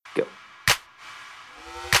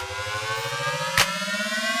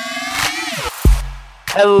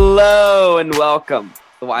Hello and welcome to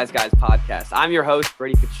the Wise Guys Podcast. I'm your host,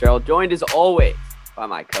 Brady Fitzgerald, joined as always by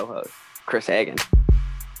my co-host, Chris Hagan.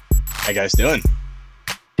 How you guys doing?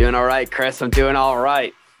 Doing all right, Chris. I'm doing all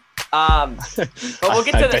right. But we'll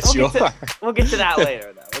get to that. We'll get to that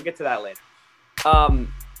later, though. We'll get to that later.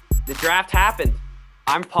 The draft happened.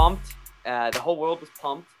 I'm pumped. The whole world was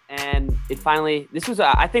pumped, and it finally. This was,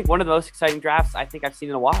 I think, one of the most exciting drafts I think I've seen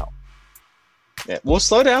in a while. Yeah, we'll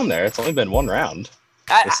slow down there. It's only been one round.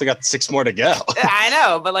 We still got 6 more to go. I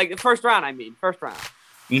know, but like the first round.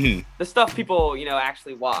 Mm-hmm. The stuff people,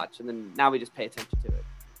 actually watch, and then now we just pay attention to it.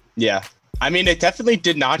 Yeah, I mean, it definitely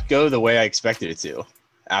did not go the way I expected it to.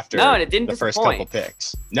 After it didn't the first disappoint. couple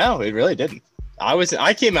picks. No, it really didn't.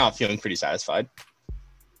 I came out feeling pretty satisfied.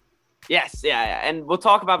 Yes, yeah, and we'll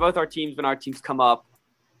talk about both our teams when our teams come up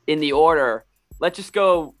in the order. Let's just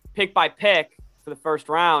go pick by pick for the first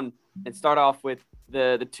round and start off with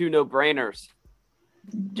the two no-brainers.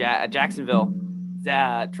 Jacksonville,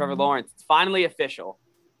 Trevor Lawrence. It's finally official.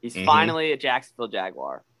 He's finally a Jacksonville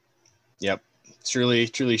Jaguar. Yep, it's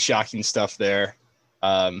truly shocking stuff there.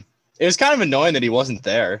 It was kind of annoying that he wasn't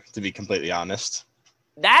there, to be completely honest.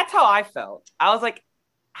 That's how I felt. I was like,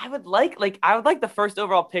 I would like the first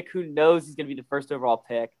overall pick who knows he's going to be the first overall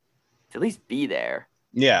pick to at least be there.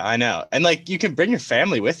 Yeah, I know. And like you can bring your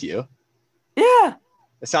family with you. Yeah.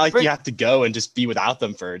 It's not like you have to go and just be without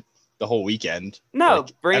them for the whole weekend. No,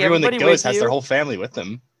 like, bring everyone that goes has you. their whole family with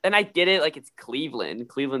them. And I get it, like it's Cleveland.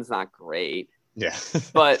 Cleveland's not great. Yeah.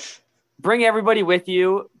 But bring everybody with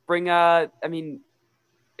you. Everyone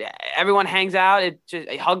hangs out.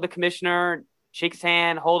 Hug the commissioner, shake his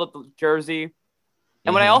hand, hold up the jersey.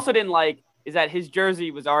 And what I also didn't like is that his jersey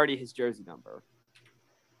was already his jersey number.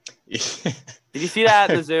 Did you see that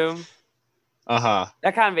in the Zoom? Uh-huh.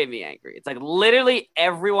 That kind of made me angry. It's like literally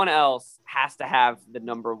everyone else has to have the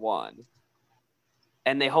number 1.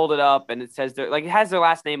 And they hold it up and it says it has their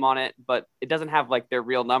last name on it, but it doesn't have like their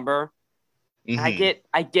real number. And I get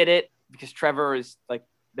it because Trevor is like,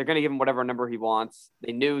 they're going to give him whatever number he wants.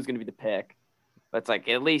 They knew it was going to be the pick, but it's like,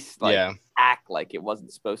 at least act like it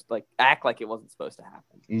wasn't supposed to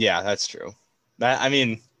happen. Yeah, that's true. That, I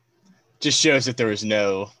mean, just shows that there was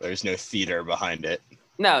no theater behind it.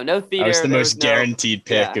 No theater. That was the most guaranteed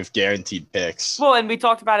pick of guaranteed picks. Well, and we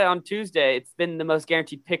talked about it on Tuesday. It's been the most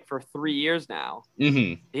guaranteed pick for 3 years now.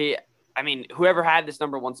 Whoever had this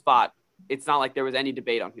number 1 spot, it's not like there was any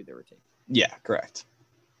debate on who they were taking. Yeah, correct.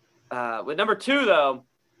 With number 2, though,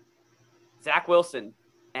 Zach Wilson.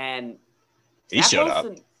 And He showed up.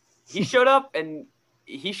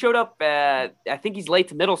 I think he's late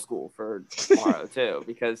to middle school for tomorrow, too,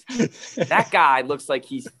 because that guy looks like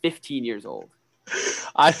he's 15 years old.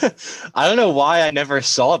 I don't know why I never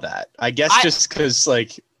saw that. I guess just because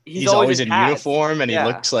like he's always in uniform and he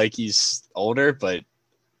looks like he's older, but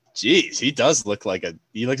geez, he looks like a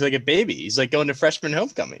baby. He's like going to freshman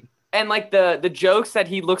homecoming. And like the jokes that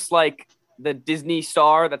he looks like the Disney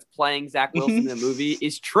star that's playing Zach Wilson in the movie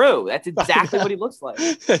is true. That's exactly what he looks like.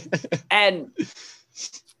 And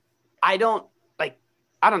I don't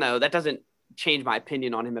know. That doesn't change my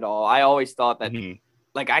opinion on him at all. I always thought that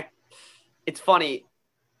it's funny.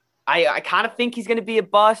 I kind of think he's going to be a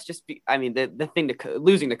bust. The thing to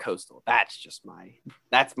losing the Coastal. That's my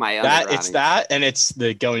it's that, and it's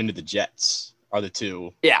the going to the Jets are the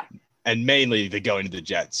two. Yeah, and mainly the going to the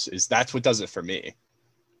Jets that's what does it for me.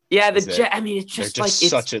 Yeah, the Jet. It's just like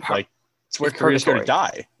it's where careers go to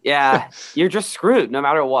die. Yeah, you're just screwed no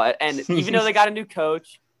matter what. And even though they got a new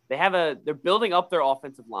coach, they're building up their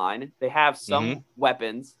offensive line. They have some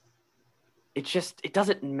weapons. It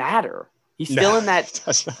doesn't matter. He's still in that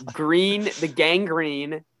green, the gang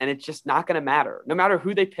green, and it's just not going to matter, no matter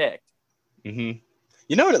who they picked. Mm-hmm.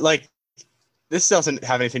 You know what? Like, this doesn't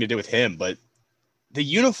have anything to do with him, but the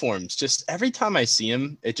uniforms, just every time I see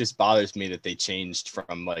him, it just bothers me that they changed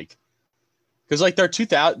from because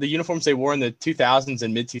the uniforms they wore in the 2000s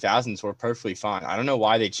and mid 2000s were perfectly fine. I don't know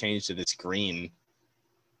why they changed to this green.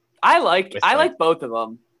 I like both of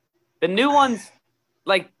them. The new ones,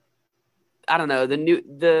 I don't know, the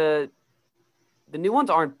new ones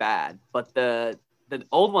aren't bad, but the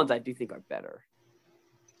old ones I do think are better.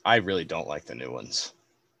 I really don't like the new ones.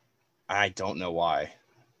 I don't know why.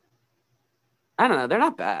 I don't know. They're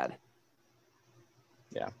not bad.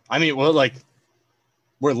 Yeah. I mean, well,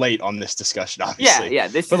 we're late on this discussion, obviously. Yeah.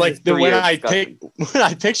 When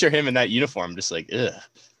I picture him in that uniform, I'm just like, ugh.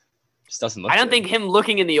 Just doesn't look I don't good. think him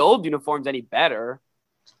looking in the old uniform's any better.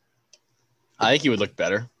 I think he would look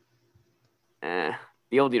better.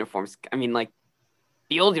 The old uniforms,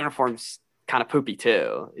 the old uniforms kind of poopy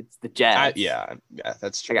too. It's the Jets. Yeah,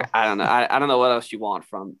 that's true. Like, I don't know. I don't know what else you want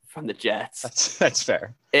from the Jets. That's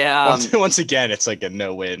fair. Yeah. Once again, it's like a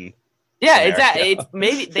no-win. Yeah, scenario. exactly. It's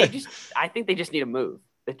maybe I think they just need to move.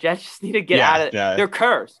 The Jets just need to get out of. They're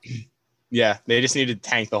cursed. Yeah, they just need to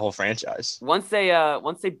tank the whole franchise. Once they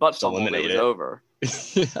butt fumbled, it was over.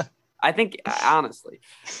 Yeah. I think honestly,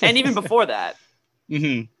 and even before that.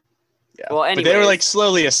 Mm-hmm. Yeah. Well, anyways, but they were like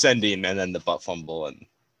slowly ascending, and then the butt fumble, and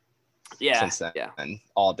since then, and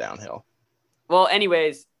all downhill. Well,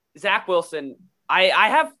 anyways, Zach Wilson, I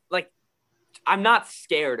have like, I'm not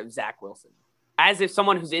scared of Zach Wilson. As if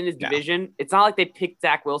someone who's in his division, it's not like they picked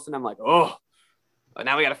Zach Wilson. I'm like, oh,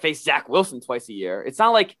 now we got to face Zach Wilson twice a year. It's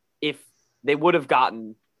not like if they would have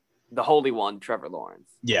gotten the Holy One, Trevor Lawrence.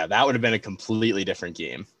 Yeah, that would have been a completely different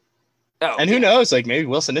game. Oh, and who knows? Like maybe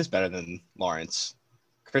Wilson is better than Lawrence.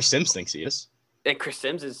 Chris Sims thinks he is. And Chris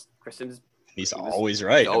Sims is. He's always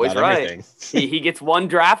right. Always about right. Everything. he gets one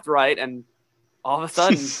draft right, and all of a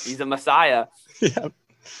sudden he's a messiah. Yeah,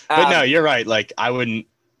 but no, you're right. Like I wouldn't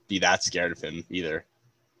be that scared of him either.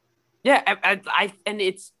 Yeah, and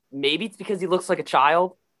it's because he looks like a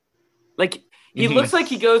child. Like he looks like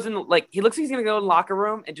he looks like he's gonna go in the locker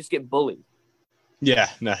room and just get bullied. Yeah,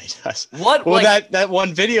 no, he does. What? Well, that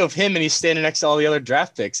one video of him and he's standing next to all the other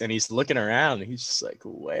draft picks and he's looking around and he's just like,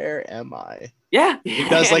 "Where am I?" Yeah, he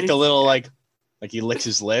does like the little like he licks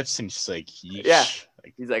his lips and he's like, "Yeesh." Yeah.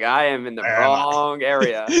 He's like, I am in the wrong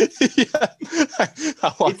area. It's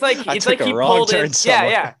like he pulled in.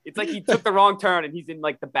 Yeah. It's like he took the wrong turn and he's in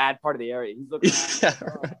like the bad part of the area. He's looking.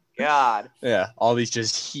 Oh, God. Yeah, all these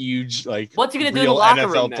just huge like. What's he gonna do in the locker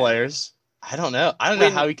NFL room? players. I don't know. I don't know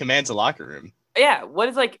how he commands a locker room. Yeah, what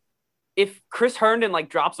is like if Chris Herndon like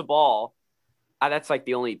drops a ball? That's like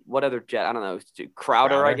the only what other Jet? I don't know.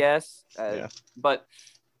 Crowder. I guess. But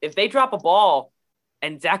if they drop a ball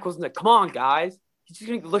and Zach Wilson's like, "Come on, guys." He's just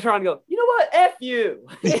going to look around and go, "You know what? F you."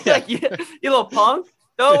 Like, you little punk.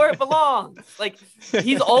 Throw it where it belongs. Like,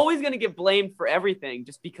 he's always going to get blamed for everything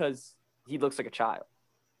just because he looks like a child.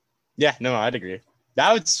 Yeah, no, I'd agree.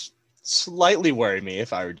 That would slightly worry me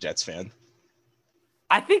if I were a Jets fan.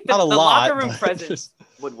 I think the locker room presence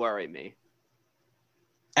would worry me.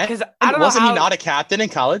 Because wasn't he not a captain in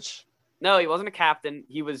college? No, he wasn't a captain.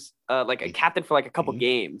 He was like a captain for like a couple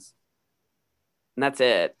games. And that's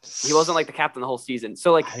it. He wasn't like the captain the whole season.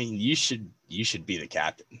 So like, I mean, you should be the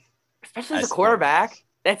captain, especially as a quarterback.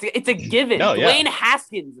 It's a given. No, Dwayne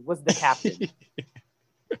Haskins was the captain.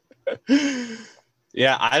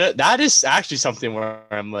 Yeah, that is actually something where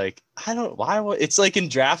I'm like, it's like in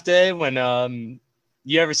draft day when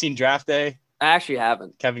you ever seen Draft Day? I actually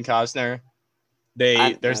haven't. Kevin Costner.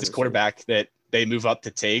 There's this quarterback that they move up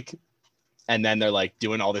to take, and then they're like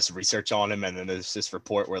doing all this research on him, and then there's this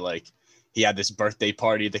report where like he had this birthday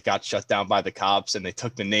party that got shut down by the cops, and they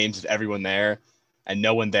took the names of everyone there, and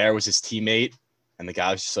no one there was his teammate. And the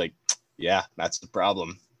guy was just like, "Yeah, that's the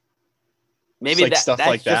problem." Maybe like stuff that's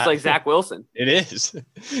like just that. like Zach Wilson. It is.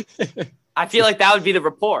 I feel like that would be the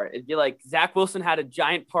report. It'd be like Zach Wilson had a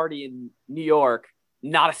giant party in New York.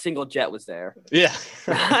 Not a single Jet was there. Yeah,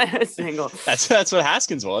 not a single. That's what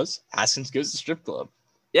Haskins was. Haskins goes to strip club.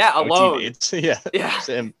 Yeah, alone. Yeah.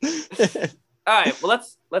 Same. All right, well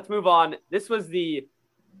let's move on. This was the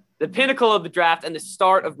pinnacle of the draft and the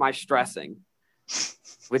start of my stressing,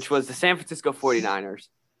 which was the San Francisco 49ers.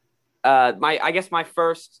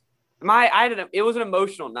 It was an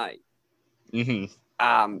emotional night.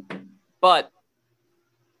 Mm-hmm. But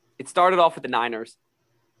it started off with the Niners.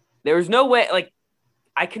 There was no way, like,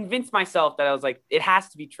 I convinced myself that I was like, it has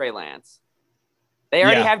to be Trey Lance. They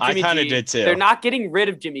already have Jimmy G. I kind of did too. They're not getting rid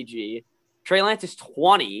of Jimmy G. Trey Lance is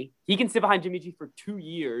 20. He can sit behind Jimmy G for 2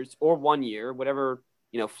 years or 1 year, whatever,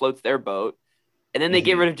 floats their boat. And then they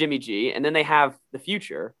get rid of Jimmy G, and then they have the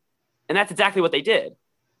future. And that's exactly what they did.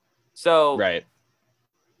 So right.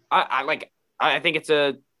 I think it's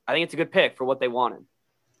a good pick for what they wanted.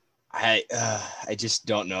 I just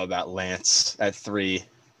don't know about Lance at 3.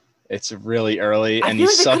 It's really early, and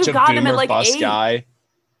he's such a boomer bust guy.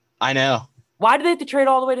 I know. Why do they have to trade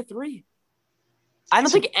all the way to 3? I don't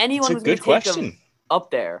think anyone was going to take them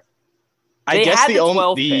up there. I guess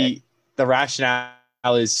the rationale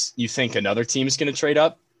is you think another team is going to trade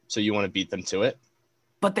up, so you want to beat them to it.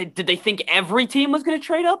 But did they think every team was going to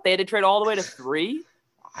trade up? They had to trade all the way to 3?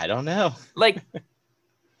 I don't know. Like,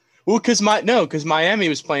 well, because Miami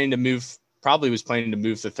was planning to move the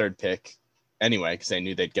 3rd pick anyway, because they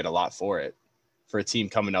knew they'd get a lot for it, for a team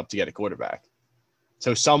coming up to get a quarterback.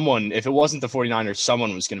 So if it wasn't the 49ers,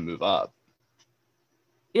 someone was going to move up.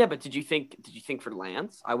 Yeah, but did you think for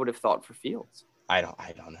Lance? I would have thought for Fields. I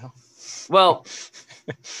don't know. Well,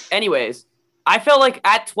 anyways, I felt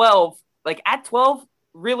at 12,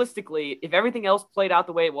 realistically, if everything else played out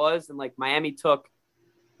the way it was, and Miami took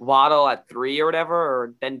Waddle at 3 or whatever,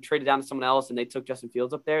 or then traded down to someone else and they took Justin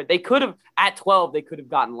Fields up there, they could have at 12 they could have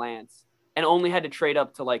gotten Lance and only had to trade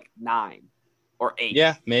up to 9 or 8.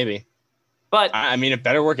 Yeah, maybe. But I mean, it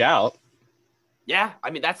better work out. Yeah, I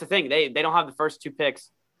mean that's the thing. They don't have the first 2 picks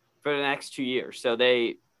for the next 2 years, so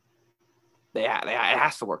it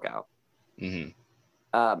has to work out.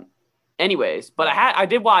 Mm-hmm. Anyways, but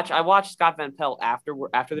I watched Scott Van Pelt after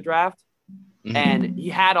the draft, Mm-hmm. and he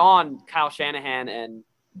had on Kyle Shanahan and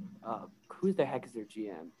who the heck is their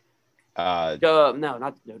GM? Joe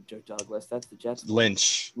Douglas. That's the Jets.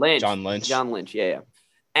 Lynch. John Lynch. Yeah.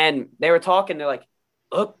 And they were talking. They're like,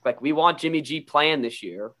 look, we want Jimmy G playing this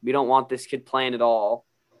year. We don't want this kid playing at all.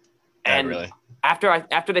 And really?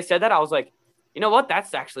 after they said that, I was like, you know what?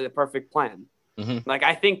 That's actually the perfect plan. Mm-hmm.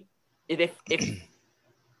 I think if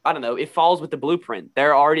I don't know, it falls with the blueprint.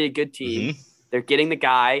 They're already a good team. Mm-hmm. They're getting the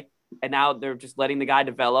guy, and now they're just letting the guy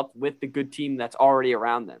develop with the good team that's already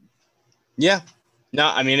around them. Yeah. No,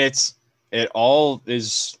 I mean, it all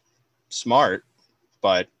is smart,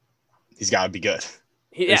 but he's got to be good.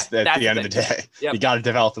 At the end of the day. Yep. You got to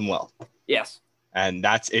develop him well. Yes. And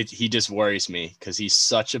that's it. He just worries me because he's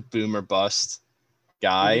such a boomer bust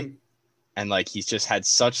guy. Mm-hmm. And he's just had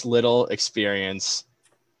such little experience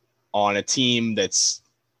on a team that's,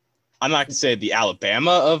 I'm not going to say the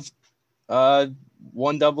Alabama of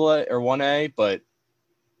 1AA or 1A, but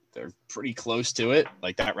they're pretty close to it.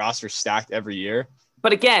 That roster's stacked every year.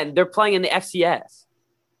 But again, they're playing in the FCS.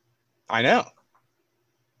 I know.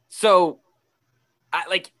 So,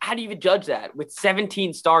 how do you even judge that with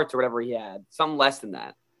 17 starts or whatever he had? Something less than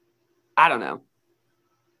that. I don't know.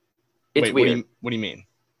 It's weird. What do you mean?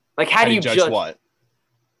 How do you judge what?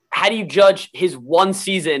 How do you judge his one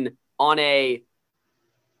season on an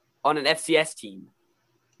FCS team?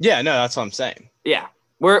 Yeah, no, that's what I'm saying. Yeah,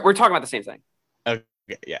 we're talking about the same thing. Okay,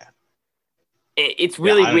 yeah. It's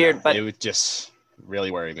really weird, but it would just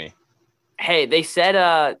really worry me. Hey, they said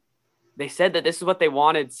that this is what they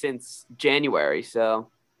wanted since January,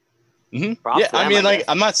 so. Mm-hmm. Yeah, I mean,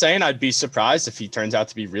 I'm not saying I'd be surprised if he turns out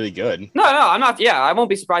to be really good. No, I'm not. Yeah, I won't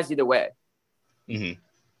be surprised either way. Mm-hmm.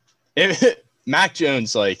 If Mac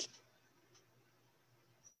Jones, if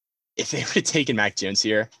they would have taken Mac Jones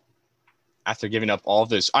here after giving up all of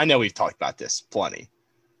those, I know we've talked about this plenty,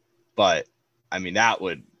 but I mean, that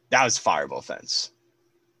was fireable offense.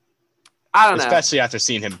 I don't know. Especially after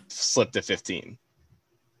seeing him slip to 15.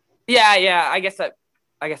 Yeah. I guess that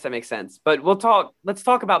makes sense. But let's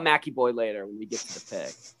talk about Mackie Boy later when we get to the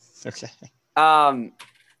pick. Okay.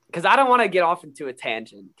 Because I don't want to get off into a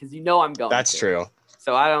tangent because I'm going. That's true.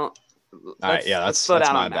 So I don't. All right, yeah, that's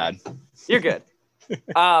my bad. You're good.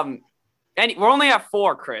 We're only at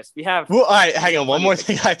 4, Chris. We have. Well, all right, hang on. One more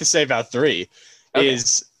thing I have to say about 3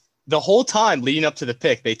 is the whole time leading up to the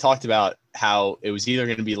pick, they talked about how it was either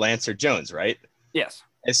going to be Lance or Jones, right? Yes.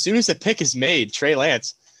 As soon as the pick is made, Trey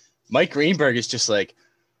Lance, Mike Greenberg is just like,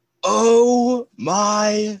 oh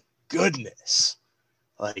my goodness.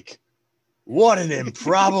 What an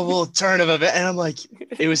improbable turn of event. And I'm like,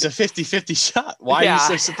 it was a 50-50 shot. Why are you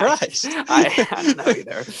so surprised? I don't know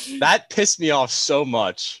either. That pissed me off so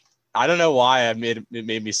much. I don't know why it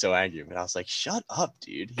made me so angry, but I was like, shut up,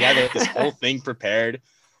 dude. He had this whole thing prepared.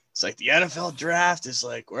 It's the NFL draft is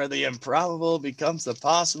where the improbable becomes the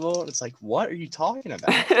possible. And it's what are you talking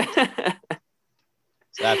about?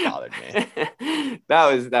 So that bothered me.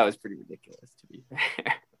 That was pretty ridiculous, to be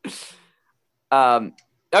fair.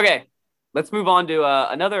 Okay. Let's move on to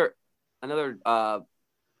another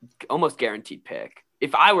almost guaranteed pick.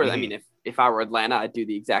 If I were, if I were Atlanta, I'd do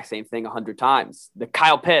the exact same thing 100 times. The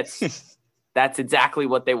Kyle Pitts, that's exactly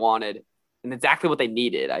what they wanted and exactly what they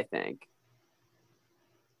needed, I think.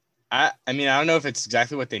 I mean, I don't know if it's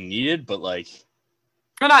exactly what they needed, but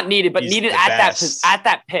they're not needed, but needed at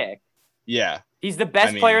that pick. Yeah, he's the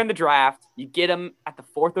best player in the draft. You get him at the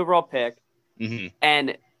 4th overall pick,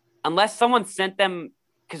 and unless someone sent them.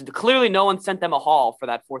 Because clearly no one sent them a haul for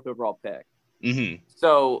that 4th overall pick. Mm-hmm.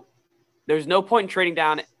 So there's no point in trading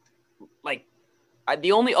down.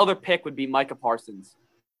 The only other pick would be Micah Parsons,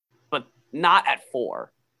 but not at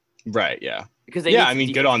 4. Right, yeah. Because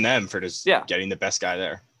good on them for just getting the best guy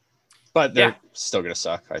there. But they're still going to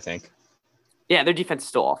suck, I think. Yeah, their defense is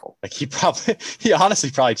still awful. He honestly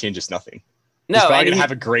probably changes nothing. No, he's probably going to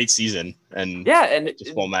have a great season. And it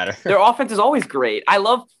just won't matter. Their offense is always great. I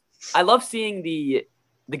love seeing the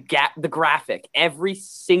graphic every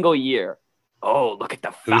single year. Oh, look at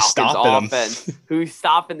the Falcons offense. Who's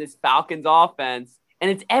stopping this Falcons offense? And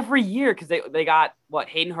it's every year because they got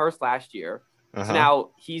Hayden Hurst last year. So now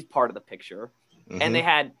he's part of the picture. Mm-hmm. And they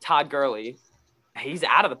had Todd Gurley. He's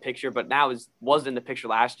out of the picture, but now was in the picture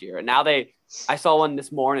last year. And now I saw one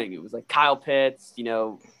this morning. It was like Kyle Pitts,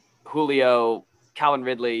 Julio, Calvin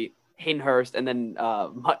Ridley, Hayden Hurst, and then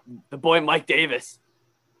the boy Mike Davis.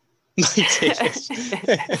 Mike Davis.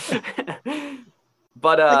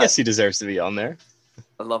 But I guess he deserves to be on there.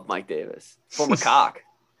 I love Mike Davis, former cock.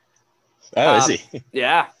 Oh, is he?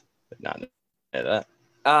 Yeah. Not know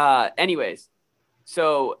that. Anyways,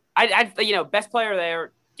 so I best player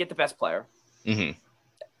there, get the best player. Mm-hmm.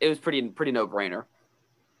 It was pretty no brainer.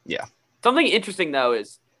 Yeah. Something interesting though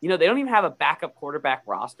is they don't even have a backup quarterback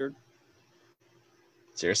rostered.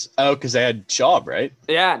 Serious? Oh, because they had Schaub, right?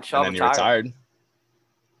 Yeah, and Schaub and then he retired.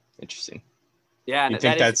 Interesting. Yeah, you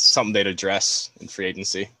think that's something they'd address in free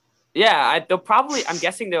agency? Yeah, they'll probably. I'm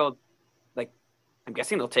guessing they'll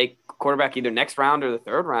take quarterback either next round or the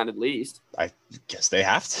third round at least. I guess they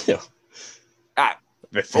have to.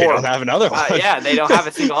 If they don't have another one. Yeah, they don't have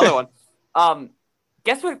a single other one.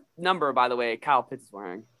 Guess what number, by the way, Kyle Pitts is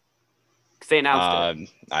wearing? Because they announced it.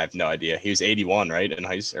 I have no idea. He was 81, right? In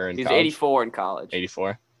high school or in He's college? 84 in college.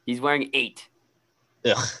 84. He's wearing 8.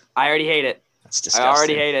 Ugh. I already hate it. That's disgusting. I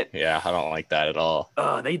already hate it. Yeah, I don't like that at all.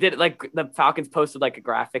 They did the Falcons posted like a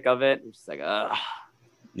graphic of it. It's just like, ugh.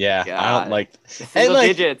 Yeah, God. I don't like single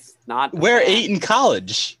digits. Not wear 8 in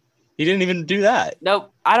college. He didn't even do that.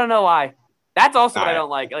 Nope. I don't know why. That's also what I don't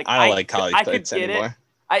like. Like I don't like college Pitts anymore.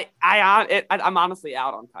 I'm honestly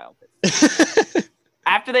out on Kyle Pitts.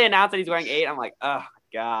 After they announced that he's wearing 8, I'm like, oh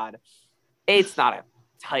God, 8's not a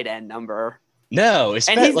tight end number. No, it's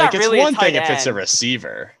really one thing if it's a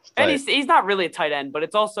receiver. But... And he's not really a tight end, but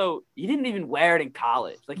it's also he didn't even wear it in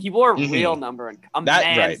college. Like he wore a real number and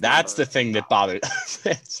That's the thing that bothers.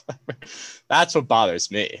 That's what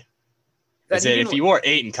bothers me. Is that if he wore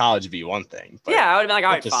 8 in college, it'd be one thing. But yeah, I would have been like,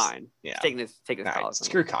 all right, fine. Yeah, taking this college.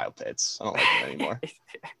 Screw Kyle Pitts. I don't like him anymore.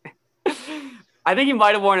 I think he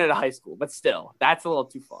might have worn it at high school, but still, that's a little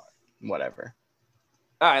too far. Whatever.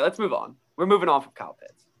 All right, let's move on. We're moving on from Kyle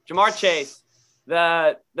Pitts. Jamar Chase,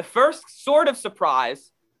 the first sort of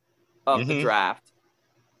surprise of the draft,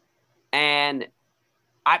 and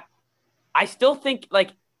I still think like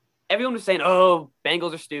everyone was saying, "Oh,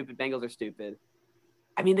 Bengals are stupid. Bengals are stupid."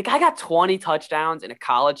 I mean, the guy got 20 touchdowns in a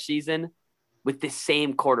college season with this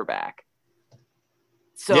same quarterback.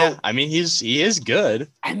 So yeah, I mean, he is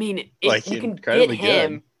good. I mean, if you can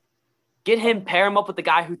get him, pair him up with the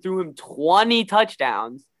guy who threw him 20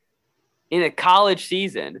 touchdowns in a college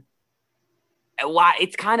season. Why you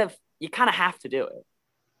kind of have to do it.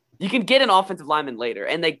 You can get an offensive lineman later,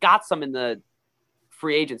 and they got some in the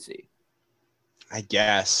free agency. I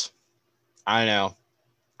guess. I don't know.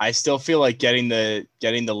 I still feel like getting the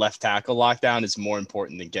left tackle lockdown is more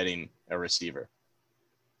important than getting a receiver.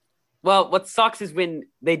 Well, what sucks is when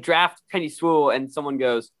they draft Penny Sewell and someone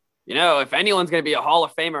goes, if anyone's going to be a Hall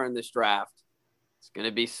of Famer in this draft, it's going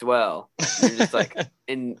to be Swell. And you're just like,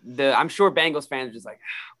 I'm sure Bengals fans are just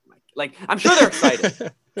like, I'm sure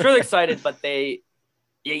they're excited. But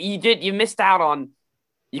you missed out on,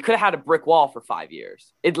 you could have had a brick wall for 5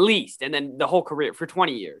 years at least. And then the whole career for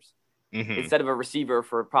 20 years instead of a receiver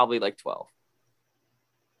for probably like 12.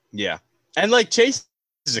 Yeah. And like Chase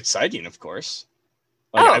is exciting, of course.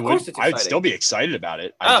 Of course it's exciting. I'd still be excited about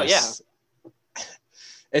it.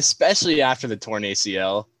 Especially after the torn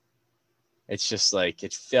ACL. It's just like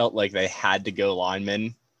it felt like they had to go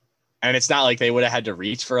lineman. And it's not like they would have had to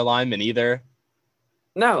reach for a lineman either.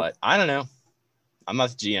 No. But I don't know. I'm not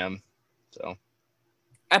the GM. So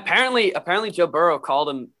apparently Joe Burrow called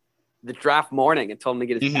him the draft morning and told him to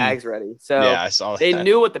get his bags ready. So yeah, I saw they that.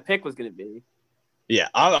 knew what the pick was going to be. Yeah,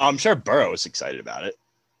 I'm sure Burrow was excited about it.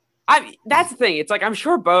 That's the thing. It's like I'm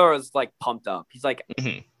sure Burrow's like pumped up. He's like,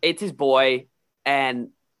 it's his boy. And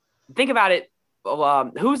think about it.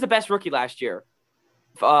 Who was the best rookie last year?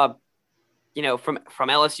 From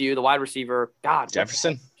LSU, the wide receiver. God,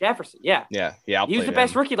 Jefferson. Yeah. Yeah. He was the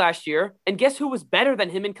best rookie last year. And guess who was better than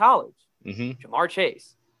him in college? Jamar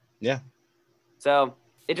Chase. Yeah. So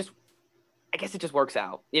I guess it just works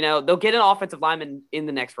out. They'll get an offensive lineman in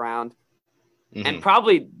the next round. And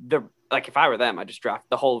probably if I were them, I'd just draft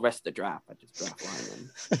the whole rest of the draft. I'd just draft linemen.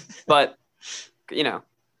 But,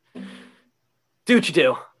 do what you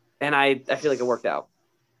do. And I feel like it worked out.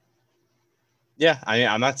 Yeah,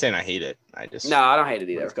 I'm not saying I hate it. I don't hate it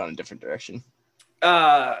either. I've gone a different direction.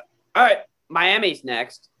 All right, Miami's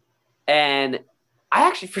next. And I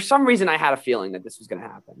actually, for some reason, I had a feeling that this was going to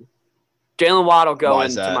happen. Jalen Waddle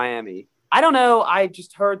going to Miami. I don't know. I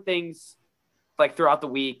just heard things like throughout the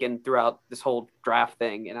week and throughout this whole draft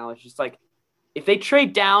thing. And I was just like, if they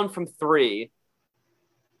trade down from 3,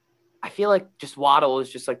 I feel like just Waddle is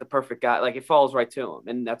just like the perfect guy. Like it falls right to him,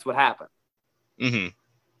 and that's what happened. Mm-hmm.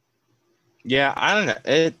 Yeah, I don't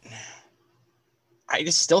know. I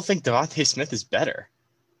just still think Devontae Smith is better.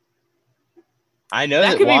 I know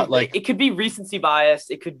That that could be like it could be recency bias.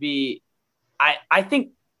 It could be I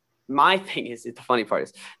think my thing is the funny part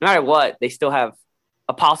is no matter what, they still have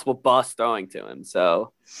a possible bust throwing to him.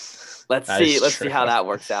 So let's see how that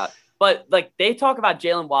works out. But like they talk about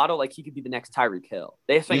Jalen Waddle like he could be the next Tyreek Hill.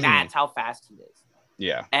 They're saying that's how fast he is.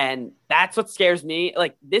 Yeah. And that's what scares me.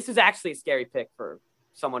 Like this is actually a scary pick for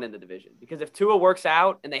someone in the division because if Tua works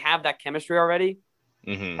out and they have that chemistry already,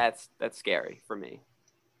 that's scary for me.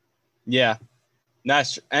 Yeah.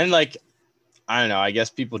 Nice. And like I don't know, I guess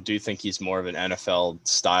people do think he's more of an NFL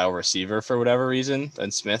style receiver for whatever reason than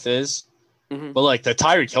Smith is. Mm-hmm. But like the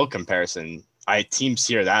Tyreek Hill comparison, teams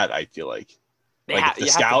hear that, I feel like.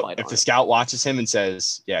 If the scout watches him and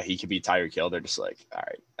says, yeah, he could be Tyreek Hill, they're just like, all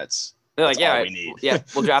right, that's all we need. Yeah,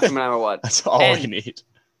 we'll draft him no matter what. That's all we need.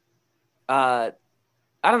 I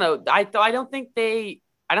don't know. I don't think they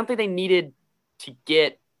needed to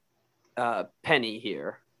get Penny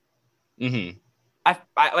here. Mm-hmm. I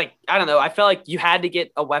don't know. I felt like you had to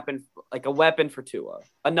get a weapon for Tua,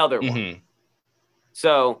 another one.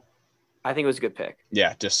 So I think it was a good pick.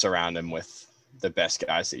 Yeah, just surround him with the best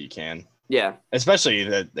guys that you can. Yeah, especially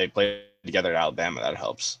that they play together at Alabama. That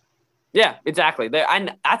helps. Yeah, exactly.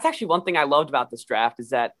 And that's actually one thing I loved about this draft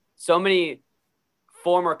is that so many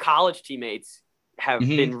former college teammates have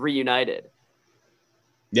been reunited.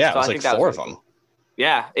 Yeah, so it was like 4 of them. Cool.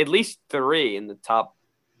 Yeah, at least 3 in the top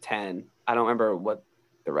 10. I don't remember what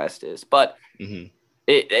the rest is, but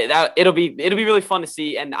it'll be really fun to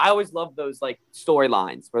see. And I always love those like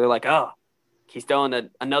storylines where they're like, oh, he's throwing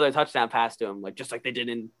another touchdown pass to him, like just like they did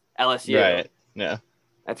in LSU. Right. Yeah.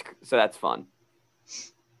 That's fun.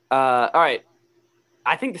 All right.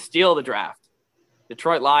 I think the steal of the draft,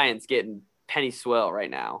 Detroit Lions getting Penny Sewell right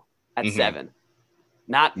now at 7.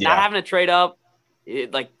 Not having to trade up.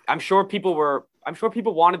 I'm sure people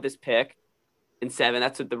wanted this pick in 7.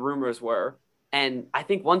 That's what the rumors were. And I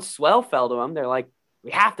think once Swell fell to him, they're like,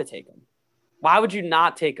 we have to take him. Why would you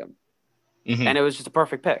not take him? And it was just a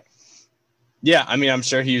perfect pick. Yeah, I mean, I'm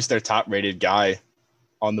sure he was their top-rated guy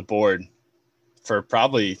on the board for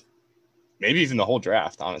probably maybe even the whole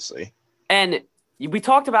draft, honestly. And we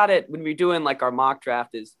talked about it when we were doing like our mock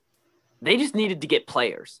draft is they just needed to get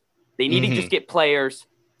players. They need to just get players.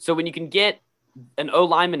 So when you can get an O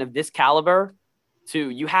lineman of this caliber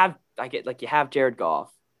you have Jared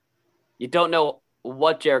Goff. You don't know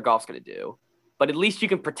what Jared Goff's going to do, but at least you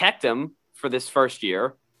can protect him for this first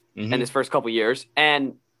year and this first couple years.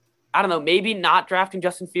 And I don't know, maybe not drafting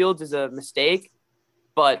Justin Fields is a mistake,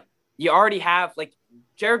 but you already have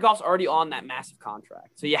Jared Goff's already on that massive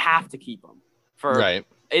contract. So you have to keep him for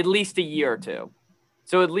at least a year or 2.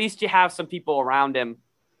 So at least you have some people around him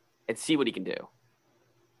and see what he can do.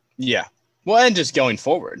 Yeah. Well, and just going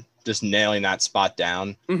forward, just nailing that spot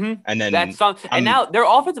down. And then and now their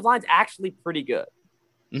offensive line's actually pretty good.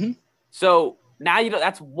 So now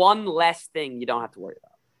that's one less thing you don't have to worry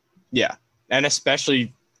about. Yeah. And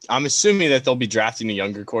especially I'm assuming that they'll be drafting a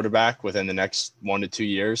younger quarterback within the next 1 to 2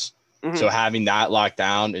 years. So having that locked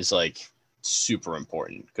down is super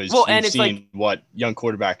important because you've seen what young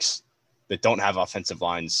quarterbacks that don't have offensive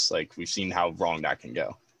lines, we've seen how wrong that can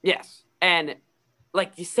go. Yes. And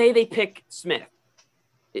you say they pick Smith,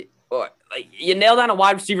 or you nail down a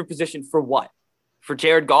wide receiver position for what? For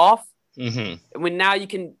Jared Goff? When now you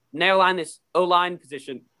can nail down this O-line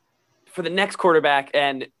position for the next quarterback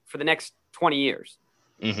and for the next 20 years.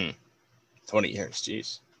 20 years,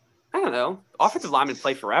 jeez. I don't know. Offensive linemen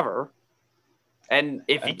play forever. And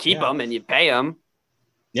if you keep them and you pay them,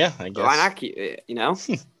 I guess. Why not keep,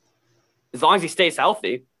 as long as he stays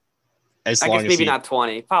healthy. I guess maybe not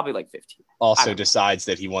 20, probably 15. Also decides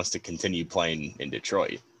that he wants to continue playing in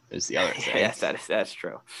Detroit is the other thing. Yes, that's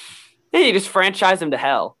true. Yeah, you just franchise him to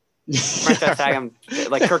hell. Franchise tag him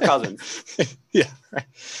like Kirk Cousins. Yeah, right.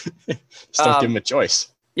 Just don't give him a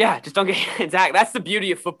choice. Yeah, just don't get exactly. That's the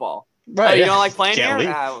beauty of football. Right. You don't like playing Can't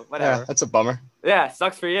here? Whatever. Yeah, that's a bummer. Yeah,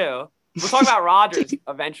 sucks for you. We'll talk about Rodgers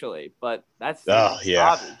eventually, but that's Rodgers.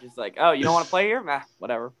 Just you don't want to play here?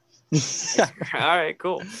 Whatever. All right,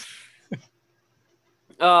 cool.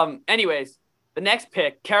 Anyways, the next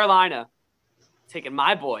pick, Carolina, taking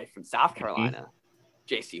my boy from South Carolina,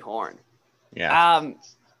 J.C. Horn. Yeah.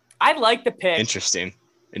 I like the pick. Interesting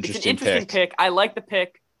It's an interesting pick. I like the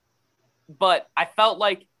pick, but I felt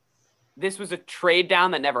like this was a trade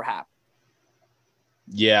down that never happened.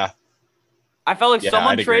 Yeah. I felt like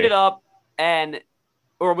someone traded up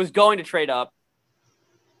or was going to trade up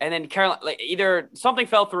And then Carolina, like either something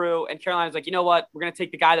fell through, and Carolina's like, you know what, we're gonna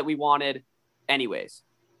take the guy that we wanted, anyways.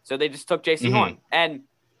 So they just took J.C. Horn, and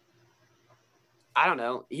I don't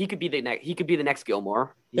know, he could be the next. He could be the next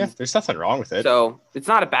Gilmore. There's nothing wrong with it. So it's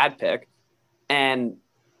not a bad pick, and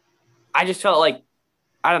I just felt like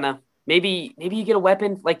I don't know, maybe you get a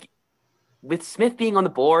weapon like with Smith being on the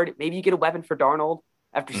board. Maybe you get a weapon for Darnold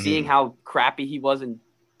after seeing how crappy he was in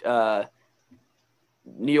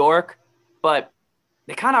New York, but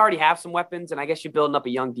they kind of already have some weapons, and I guess you're building up a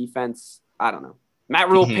young defense. I don't know. Matt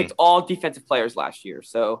Rule picked all defensive players last year,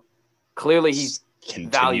 so clearly he's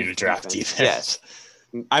continue to draft defense. Yes.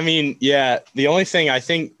 I mean, the only thing I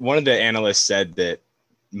think one of the analysts said that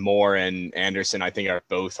Moore and Anderson, I think, are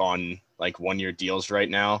both on like 1-year deals right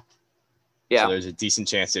now. Yeah. So there's a decent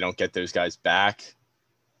chance they don't get those guys back,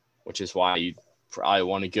 which is why you probably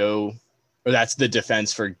want to go, or that's the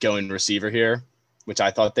defense for going receiver here, which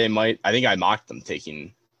I thought they might. I think I mocked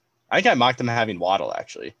them having Waddle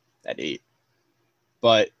actually at 8.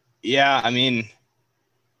 But yeah, I mean,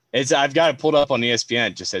 I've got it pulled up on ESPN.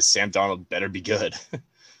 It just says Sam Darnold better be good.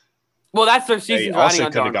 Well, that's their season's riding on Darnold.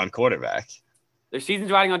 Also could have gone quarterback. Their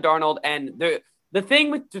season's riding on Darnold, and the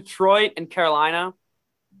thing with Detroit and Carolina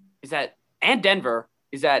is that, and Denver,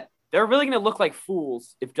 is that they're really going to look like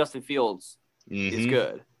fools if Justin Fields is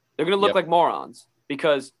good. They're going to look like morons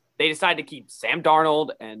because they decided to keep Sam Darnold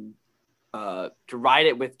and to ride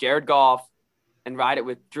it with Jared Goff and ride it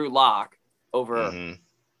with Drew Lock over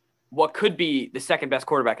what could be the second best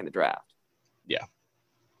quarterback in the draft. Yeah.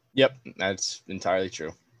 Yep, that's entirely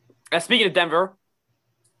true. Speaking of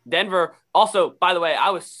Denver also, by the way, I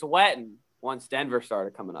was sweating once Denver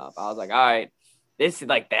started coming up. I was like, all right, this is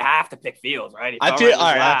like they have to pick Fields, right? I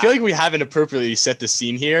feel like we haven't appropriately set the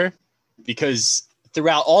scene here because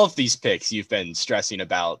throughout all of these picks, you've been stressing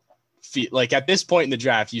about like at this point in the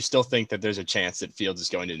draft, you still think that there's a chance that Fields is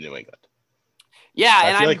going to New England. Yeah, so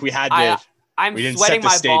and I feel like we had to. We didn't set the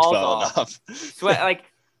stage well enough. Like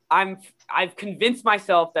I've convinced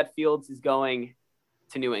myself that Fields is going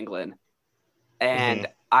to New England, and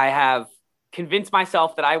I have convinced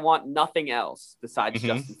myself that I want nothing else besides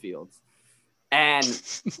Justin Fields. And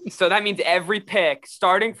so that means every pick,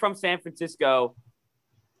 starting from San Francisco,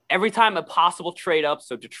 every time a possible trade up,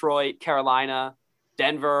 so Detroit, Carolina,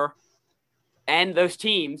 Denver, and those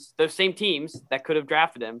same teams that could have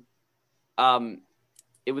drafted him,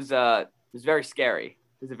 it was very scary.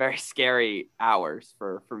 It was a very scary hours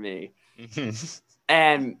for me.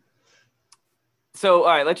 And so, all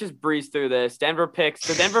right, let's just breeze through this. Denver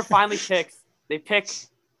finally picks. They pick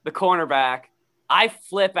the cornerback. I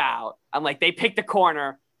flip out. I'm like, they picked the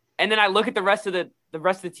corner. And then I look at the rest of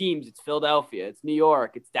the teams. It's Philadelphia. It's New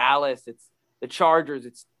York. It's Dallas. It's the Chargers.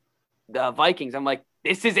 It's the Vikings. I'm like,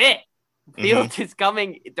 this is it. Fields is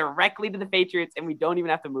coming directly to the Patriots, and we don't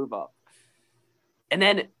even have to move up. And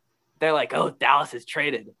then they're like, oh, Dallas is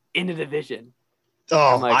traded in the division.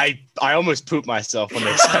 Oh, like, I almost pooped myself when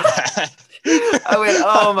they said that. I went,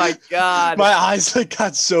 oh my God. My eyes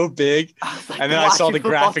got so big. Like, and then I saw the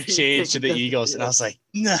graphic change to the Eagles, and I was like,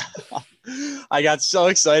 no. I got so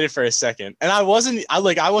excited for a second. And I wasn't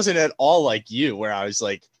at all like you, where I was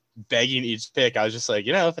like begging each pick. I was just like,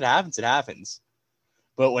 if it happens, it happens.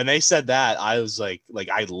 But when they said that, I was like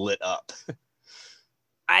I lit up.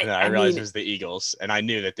 I realized it was the Eagles, and I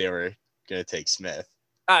knew that they were going to take Smith.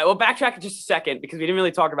 All right, well, backtrack in just a second because we didn't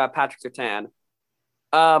really talk about Patrick Surtain.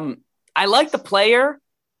 I like the player.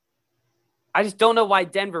 I just don't know why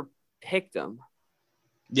Denver picked him.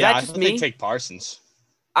 Yeah, I thought they'd take Parsons.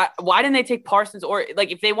 Why didn't they take Parsons? Or,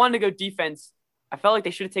 like, if they wanted to go defense, I felt like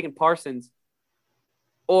they should have taken Parsons.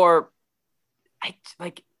 Or,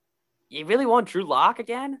 you really want Drew Lock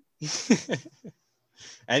again?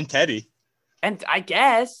 And Teddy. And I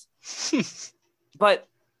guess. But,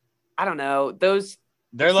 I don't know. They're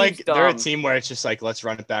a team where it's just like, let's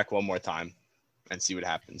run it back one more time and see what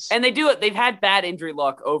happens. And they do it. They've had bad injury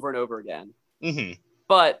luck over and over again.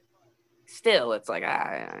 But still, it's like,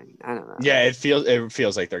 I don't know. Yeah, it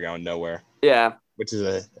feels like they're going nowhere. Yeah.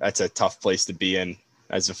 That's a tough place to be in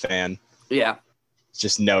as a fan. Yeah. It's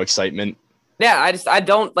just no excitement. Yeah, I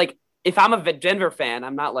don't like, if I'm a Denver fan,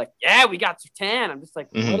 I'm not like, yeah, we got Surtain. I'm just like,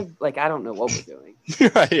 I don't know what we're doing.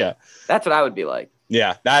 Yeah. That's what I would be like.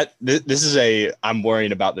 Yeah, this is I'm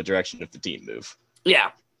worrying about the direction of the team move.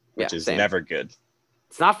 Yeah. Which is never good.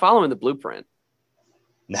 It's not following the blueprint.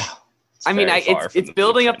 No. I mean, it's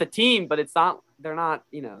building up the team, but it's not, they're not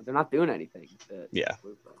doing anything. Yeah.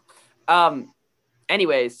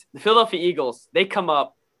 Anyways, the Philadelphia Eagles, they come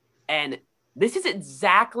up, and this is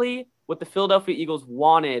exactly what the Philadelphia Eagles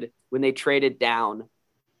wanted when they traded down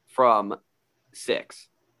from 6.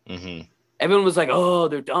 everyone was like, oh,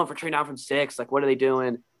 they're done for trading down from 6. Like, what are they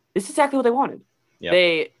doing? This is exactly what they wanted. Yep.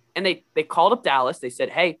 They called up Dallas. They said,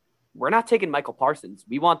 hey, we're not taking Michael Parsons.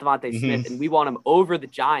 We want Devontae Smith, and we want him over the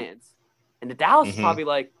Giants. And the Dallas is probably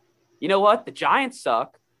like, you know what? The Giants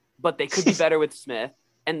suck, but they could be better with Smith.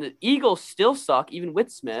 And the Eagles still suck, even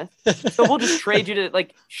with Smith. So we'll just trade you to,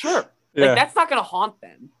 like, sure. Yeah. Like, that's not going to haunt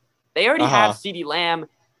them. They already have CeeDee Lamb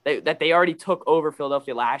that they already took over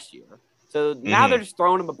Philadelphia last year. So now they're just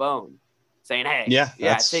throwing him a bone, saying, hey,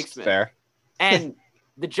 take Smith. Fair. And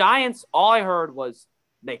the Giants, all I heard was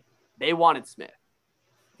they wanted Smith.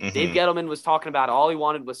 Dave Gettleman was talking about all he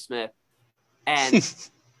wanted was Smith. And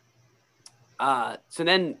so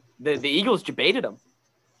then the Eagles debated him.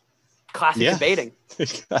 Classic debating.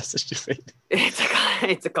 Classic debate.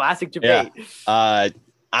 It's a classic debate. Yeah.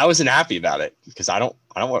 I wasn't happy about it because I don't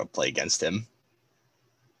want to play against him.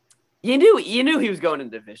 You knew he was going to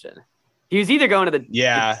the division. He was either going to the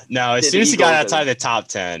as soon as he got outside the top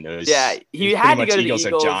 10, it was he had to go to the Eagles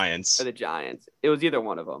or Giants. Or the Giants. It was either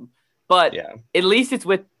one of them. But at least it's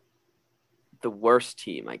with the worst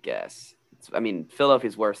team, I guess.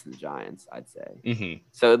 Philadelphia's worse than the Giants, I'd say.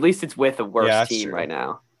 So at least it's with a worse team right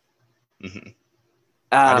now.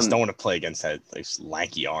 I just don't want to play against that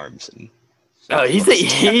lanky arms and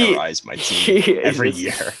terrorize my team every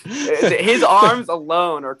year. His arms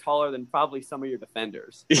alone are taller than probably some of your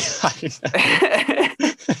defenders.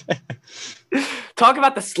 Talk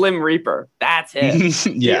about the Slim Reaper. That's him.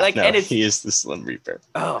 He is the Slim Reaper.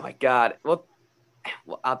 Oh my God. Well,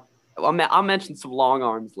 I'll mention some long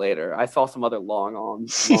arms later. I saw some other long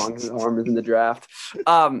arms in the draft.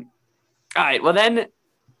 All right. Well, then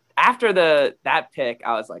after that pick,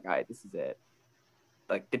 I was like, all right, this is it.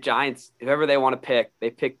 Like the Giants, whoever they want to pick, they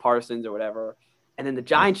pick Parsons or whatever. And then the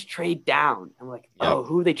Giants trade down. I'm like,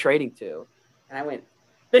 who are they trading to? And I went,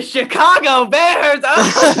 the Chicago Bears.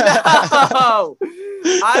 Oh no!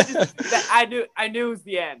 I knew it was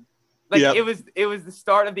the end. Like it was the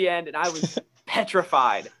start of the end, and I was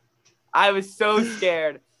petrified. I was so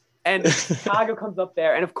scared. And Chicago comes up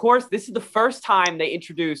there, and of course, this is the first time they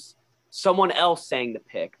introduce someone else saying the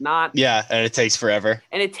pick, not and it takes forever.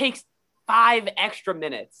 And it takes 5 extra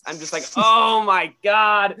minutes. I'm just like, oh my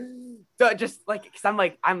God. Just like, because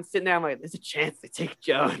I'm sitting there, I'm like, there's a chance they take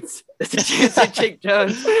Jones. There's a chance they take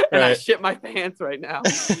Jones. And I shit my pants right now.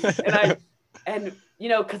 And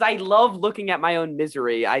because I love looking at my own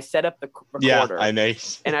misery, I set up the recorder. I know.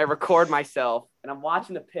 And I record myself, and I'm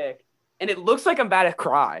watching the pick, and it looks like I'm about to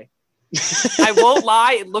cry. I won't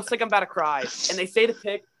lie. It looks like I'm about to cry. And they say the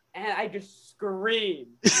pick, and I just scream.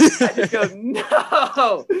 I just go,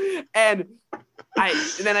 no. And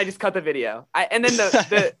then I just cut the video. And then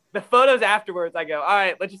the photos afterwards, I go, all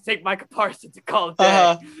right, let's just take Micah Parsons and call it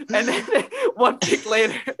day. And then one pick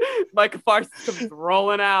later, Micah Parsons comes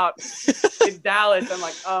rolling out in Dallas. I'm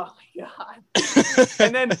like, oh my God.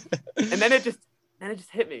 And then it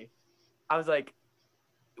just hit me. I was like,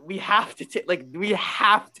 we have to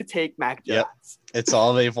take Mac Jones. Yep. It's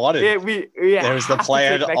all they've wanted. There was the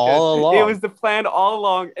plan all along. It was the plan all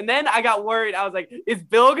along. And then I got worried. I was like, is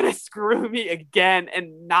Bill going to screw me again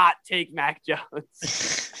and not take Mac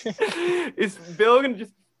Jones? Is Bill going to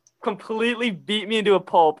just completely beat me into a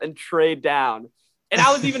pulp and trade down? And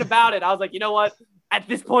I was even about it. I was like, you know what? At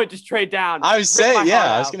this point, just trade down. I was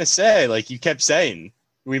going to say, like you kept saying,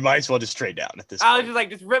 we might as well just trade down at this point. I was just like,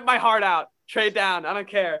 just rip my heart out. Trade down. I don't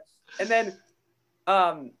care. And then,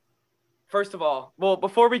 first of all,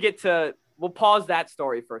 before we get to, we'll pause that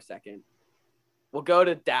story for a second. We'll go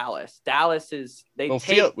to Dallas. Dallas is, we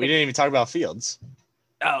didn't even talk about Fields.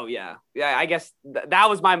 Oh, yeah. Yeah, I guess that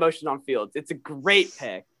was my emotion on Fields. It's a great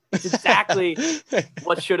pick. It's exactly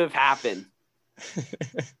what should have happened.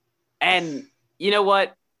 And you know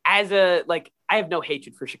what? I have no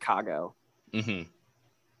hatred for Chicago. Mm-hmm.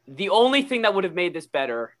 The only thing that would have made this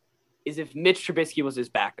better is if Mitch Trubisky was his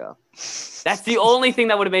backup. That's the only thing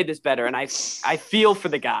that would have made this better. And I feel for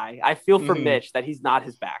the guy. I feel for Mitch that he's not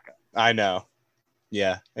his backup. I know.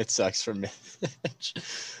 Yeah, it sucks for Mitch.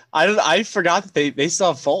 I forgot that they still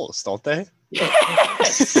have Foles, don't they?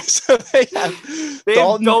 So they have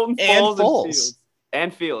Dalton and Foles.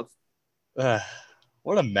 And Fields.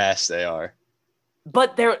 What a mess they are.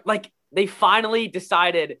 But they finally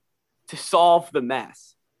decided to solve the mess.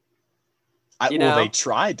 They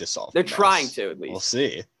tried to solve it. They're trying to, at least. We'll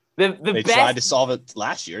see. They tried to solve it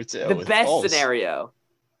last year, too. The best scenario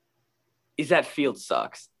is that Fields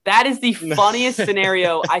sucks. That is the funniest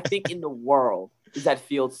scenario, I think, in the world, is that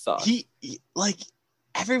Fields sucks. He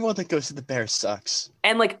everyone that goes to the Bears sucks.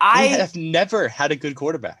 And, I have never had a good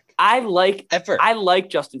quarterback. I like Ever. I like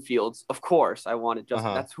Justin Fields. Of course, I wanted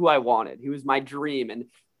Justin. That's who I wanted. He was my dream. And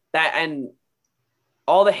that and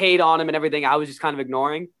all the hate on him and everything, I was just kind of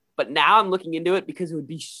ignoring. But now I'm looking into it because it would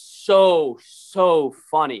be so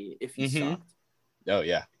funny if he sucked. Oh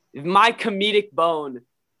yeah. My comedic bone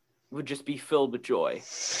would just be filled with joy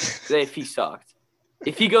if he sucked.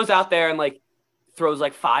 If he goes out there and like throws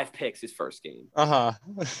like 5 picks his first game.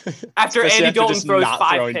 After Andy Dalton throws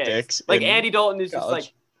 5 picks. Like Andy Dalton is just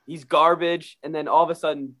like, he's garbage. And then all of a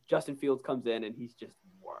sudden Justin Fields comes in and he's just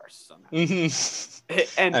worse somehow. And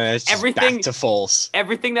it's just everything back to Foles.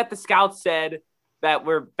 Everything that the scouts said that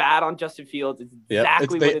we're bad on Justin Fields is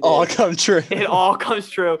exactly what it is. They all come true. It all comes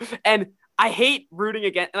true. And I hate rooting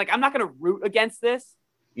against, like, I'm not going to root against this.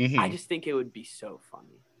 I just think it would be so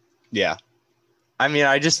funny. Yeah. I mean,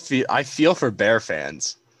 I feel for Bear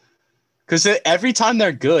fans because every time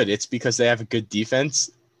they're good, it's because they have a good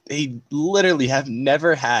defense. They literally have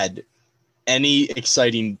never had any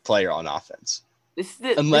exciting player on offense.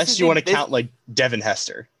 Unless you want to count like Devin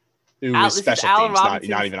Hester, who is special teams, not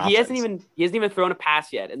even offense. He hasn't even thrown a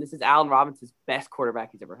pass yet, and this is Allen Robinson's best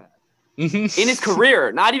quarterback he's ever had in his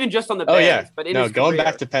career. Not even just on the Bears, but in his career. Going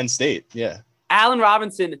back to Penn State, yeah. Allen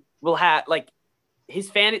Robinson will have like he's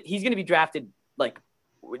going to be drafted like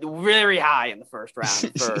very high in the first round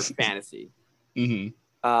for fantasy.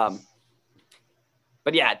 But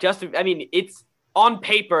yeah, it's on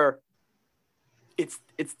paper, it's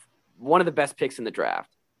one of the best picks in the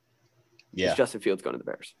draft. Yeah, Justin Fields going to the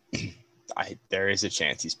Bears. There is a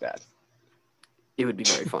chance he's bad. It would be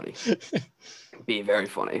very funny. Be very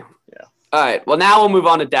funny. Yeah. All right. Well, now we'll move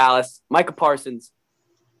on to Dallas. Micah Parsons.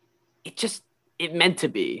 It meant to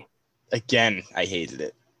be. Again, I hated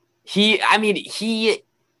it. He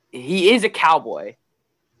is a Cowboy.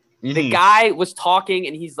 The guy was talking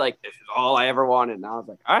and he's like, this is all I ever wanted. And I was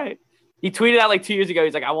like, all right. He tweeted out like 2 years ago.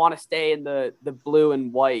 He's like, I want to stay in the blue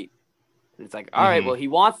and white. And it's like, all right, well, he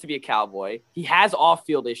wants to be a Cowboy. He has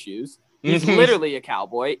off-field issues. He's literally a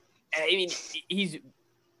Cowboy. I mean, he's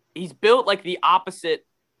built like the opposite.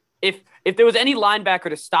 If there was any linebacker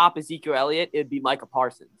to stop Ezekiel Elliott, it'd be Micah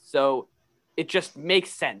Parsons. So it just makes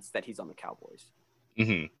sense that he's on the Cowboys.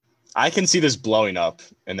 I can see this blowing up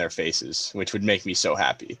in their faces, which would make me so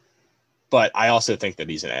happy. But I also think that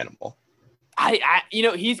he's an animal.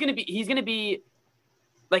 He's gonna be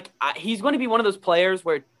one of those players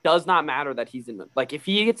where it does not matter that he's in the, like, if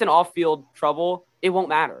he gets in off-field trouble, it won't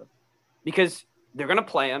matter because they're gonna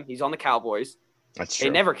play him. He's on the Cowboys. That's true.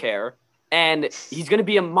 They never care, and he's gonna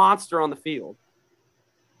be a monster on the field.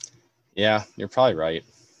 Yeah, you're probably right.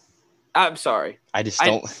 I'm sorry. I just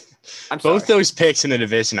don't. I'm sorry. Both those picks in the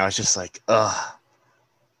division, I was just like, ugh.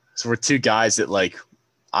 So we're two guys that like,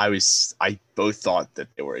 I both thought that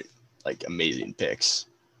they were like amazing picks.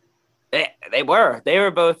 They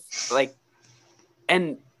were both like,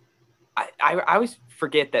 and I always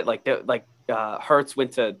forget that Hurts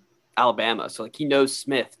went to Alabama, so like he knows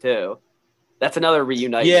Smith too. That's another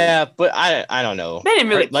reuniting. Yeah, but I don't know. They didn't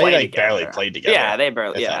really play together. Barely played together. Yeah, they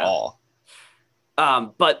barely at all.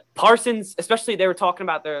 But Parsons, especially, they were talking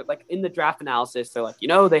about their like in the draft analysis. They're like,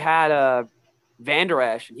 they had Van Der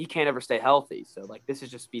Esch, and he can't ever stay healthy. So like this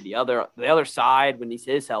is just be the other side when he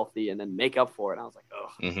is healthy, and then make up for it. And I was like,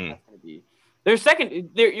 oh, that's gonna be their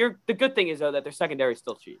second. The good thing is though that their secondary is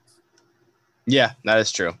still cheeks. Yeah, that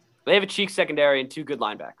is true. They have a cheek secondary and 2 good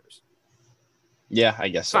linebackers. Yeah, I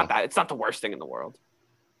guess so. It's not the worst thing in the world.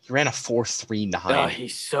 He ran a 4.39. Oh,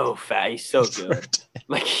 he's so fat. He's so good.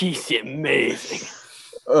 Like, he's amazing.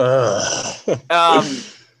 That's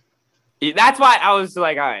why I was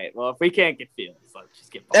like, all right, well, if we can't get Fields, let's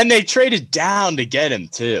just get Paul. And they traded down to get him,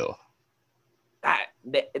 too.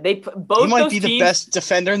 They both. He might be the best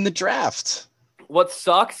defender in the draft. What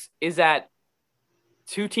sucks is that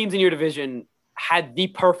 2 teams in your division had the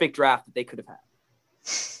perfect draft that they could have had.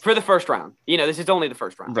 For the first round. This is only the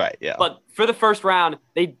first round. Right, yeah. But for the first round,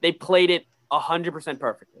 they played it 100%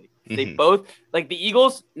 perfectly. They both, like the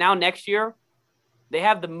Eagles, now next year, they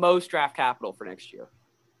have the most draft capital for next year.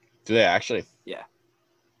 Do they actually? Yeah.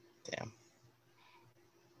 Damn.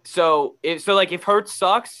 So if Hurts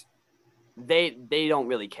sucks, they don't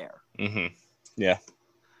really care. Yeah.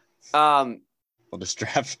 We'll just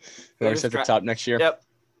draft whoever's at the top next year. Yep.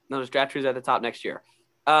 They'll just draft who's at the top next year.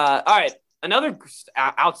 All right. Another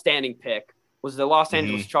outstanding pick was the Los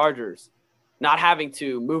Angeles Chargers not having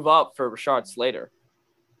to move up for Rashard Slater.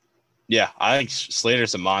 Yeah, I think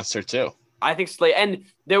Slater's a monster too. I think Slater, and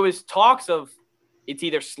there was talks of it's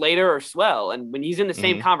either Slater or Swell, and when he's in the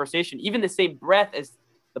same conversation, even the same breath as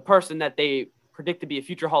the person that they predict to be a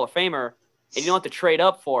future Hall of Famer, and you don't have to trade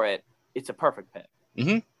up for it, it's a perfect pick.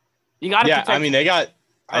 You got to. Yeah, I mean they got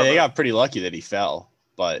pretty lucky that he fell,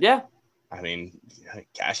 but yeah. I mean,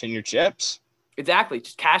 cash in your chips. Exactly.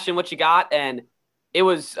 Just cash in what you got. And it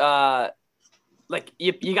was like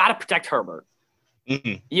you got to protect Herbert.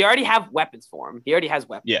 Mm-hmm. You already have weapons for him. He already has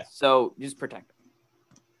weapons. Yeah. So just protect him.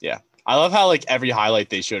 Yeah. I love how like every highlight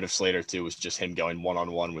they showed of Slater too was just him going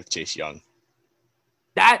one-on-one with Chase Young.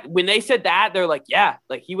 That when they said that, they're like, yeah,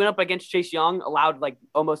 like he went up against Chase Young, allowed like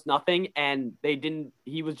almost nothing, and they didn't.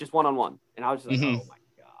 He was just one-on-one, and I was just like, oh my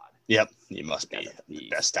god. Yep, he must be the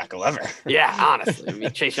best tackle ever. Yeah, honestly, I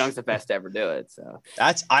mean, Chase Young's the best to ever do it. So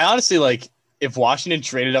I honestly like if Washington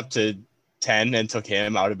traded up to 10 and took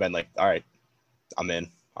him, I would have been like, all right, I'm in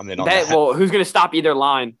on that. Well, who's going to stop either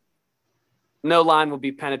line? No line will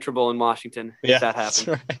be penetrable in Washington if that happens.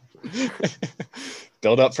 Right.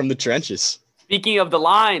 Build up from the trenches. Speaking of the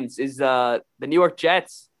lines, is the New York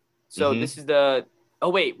Jets. So this is the – oh,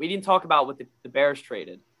 wait. We didn't talk about what the Bears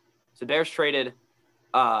traded. So Bears traded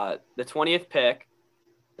the 20th pick,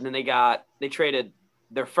 and then they traded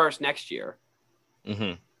their first next year.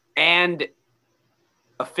 Mm-hmm. And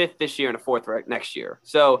a fifth this year and a fourth next year.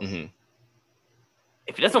 So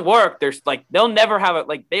if it doesn't work, there's like they'll never have it.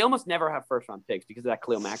 Like they almost never have first round picks because of that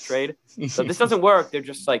Khalil Mack trade. So if this doesn't work, they're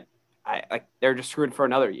just like they're just screwed for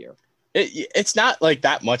another year. It's not like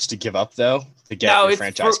that much to give up though to get your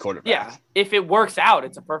franchise quarterback. Yeah, if it works out,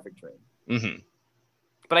 it's a perfect trade. Mm-hmm.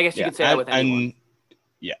 But I guess you could say that with anyone.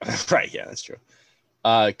 Yeah, right. Yeah, that's true.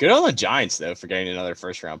 Good on the Giants though for getting another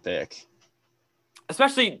first round pick.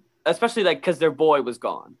 Especially like because their boy was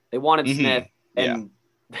gone. They wanted Smith, and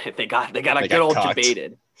they got a good old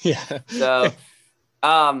Jabaited. Yeah. So,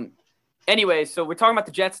 anyway, so we're talking about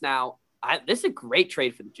the Jets now. This is a great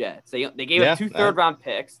trade for the Jets. They gave up 2 third-round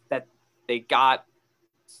picks that they got.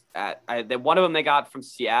 One of them they got from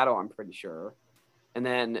Seattle, I'm pretty sure, and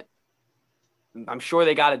then I'm sure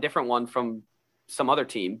they got a different one from some other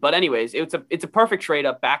team. But anyways, it's a perfect trade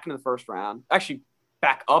up back into the first round. Actually,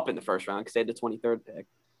 back up in the first round because they had the 23rd pick.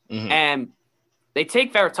 Mm-hmm. And they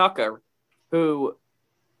take Vera Tucker, who,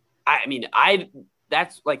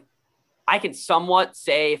 that's like, I can somewhat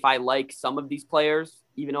say if I like some of these players,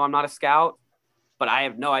 even though I'm not a scout, but I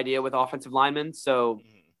have no idea with offensive linemen. So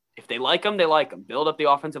if they like them, they like them. Build up the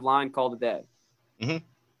offensive line, call it a day. Mm-hmm.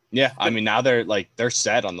 Yeah, I mean, now they're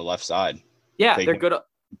set on the left side. Yeah, they're good.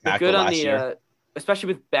 They're good on the,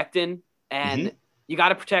 especially with Becton, and you got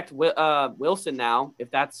to protect Wilson now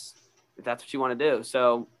if that's what you want to do.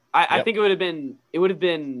 So I think it would have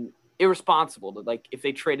been irresponsible to like if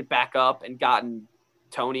they traded back up and gotten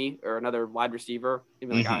Tony or another wide receiver. They'd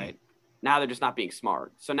be like, all right, now they're just not being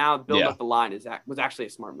smart. So now building up the line was actually a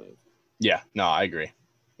smart move. Yeah, no, I agree.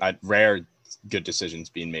 Rare good decisions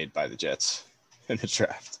being made by the Jets in the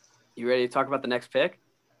draft. You ready to talk about the next pick?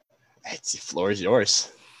 The floor is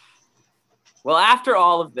yours. Well, after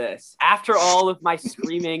all of this, after all of my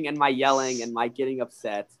screaming and my yelling and my getting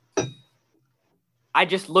upset, I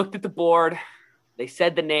just looked at the board. They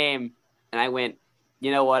said the name, and I went,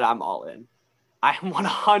 you know what? I'm all in. I'm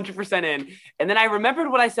 100% in. And then I remembered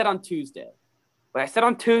what I said on Tuesday. What I said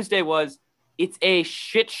on Tuesday was, it's a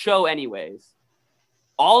shit show anyways.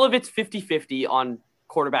 All of it's 50-50 on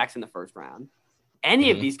quarterbacks in the first round.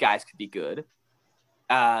 Any of these guys could be good.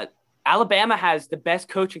 Alabama has the best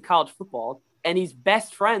coach in college football, and he's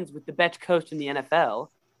best friends with the best coach in the NFL.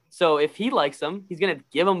 So if he likes him, he's going to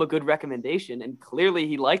give him a good recommendation, and clearly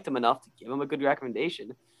he liked him enough to give him a good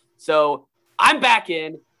recommendation. So I'm back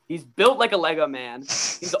in. He's built like a Lego man.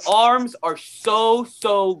 His arms are so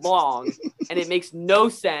long, and it makes no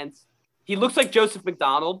sense. He looks like Joseph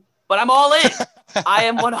McDonald, but I'm all in. I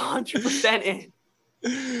am 100% in.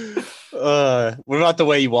 What about the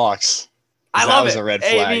way he walks? I love it. That was a red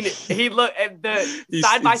flag. I mean, he look at the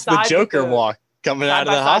side by side. The Joker walk coming out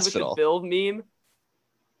of the hospital. With the Bill meme.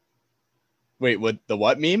 Wait, the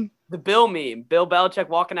what meme? The Bill meme. Bill Belichick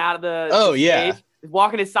walking out of the stage.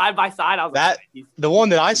 Walking his side by side. I was the one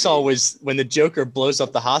that I saw was when the Joker blows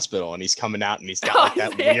up the hospital and he's coming out and he's got like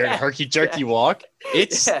that weird herky jerky walk.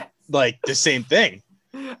 It's like the same thing.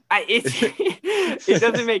 It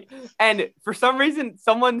doesn't make, and for some reason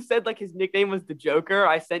someone said like his nickname was the Joker.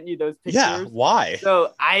 I sent you those pictures. Yeah, why?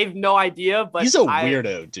 So I have no idea, but he's a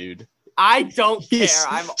weirdo, dude. I don't care.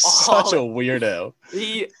 I'm such a weirdo.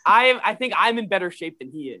 I think I'm in better shape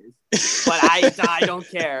than he is, but I don't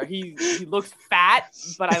care. He looks fat,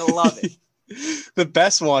 but I love it. The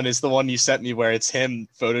best one is the one you sent me where it's him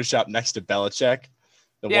photoshopped next to Belichick.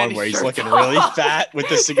 The one where he's looking really fat with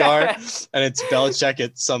the cigar, and it's Belichick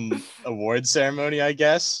at some award ceremony, I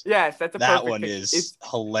guess. Yes, that's that one is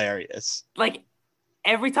hilarious. Like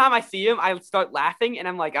every time I see him, I start laughing, and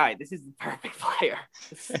I'm like, all right, this is the perfect player.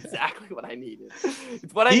 This is exactly what I needed.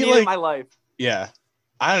 It's what I needed in my life. Yeah.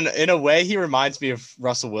 I don't know. In a way, he reminds me of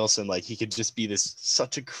Russell Wilson. Like he could just be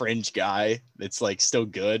such a cringe guy that's like still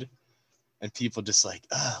good, and people just like,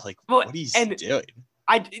 like what he's doing.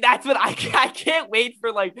 That's what I can't wait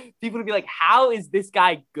for like people to be like, how is this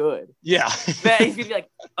guy good? Yeah, he's gonna be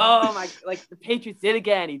like, oh my, like the Patriots did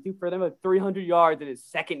again. He threw for them like 300 yards in his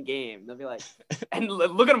second game. They'll be like, and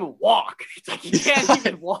look at him walk. It's like he can't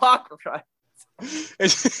even walk right.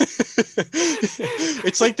 It's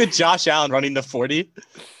like the Josh Allen running the 40.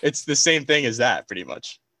 It's the same thing as that, pretty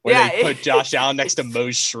much. Where they put Josh Allen next to Mo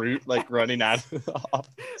Schrute, like running out of the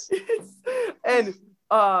offense. And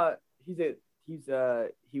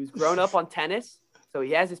he was grown up on tennis, so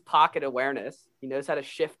he has his pocket awareness. He knows how to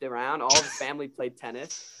shift around. All of his family played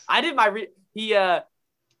tennis. I did my what's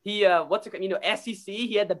it called? SEC.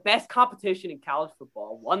 He had the best competition in college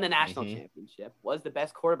football. Won the national championship. Was the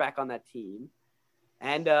best quarterback on that team.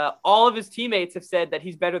 And all of his teammates have said that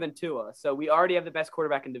he's better than Tua. So we already have the best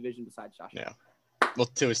quarterback in division besides Josh. Yeah. Well,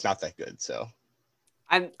 Tua's not that good, so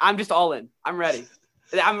I'm just all in. I'm ready.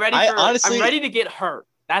 I'm ready to get hurt.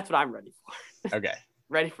 That's what I'm ready for. Okay.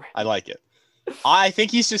 Ready for it. I like it. I think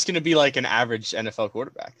he's just going to be like an average NFL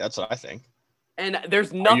quarterback. That's what I think. And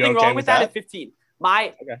there's nothing wrong with that at 15.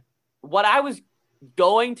 What I was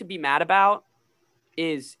going to be mad about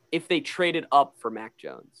is if they traded up for Mac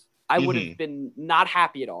Jones. I would have been not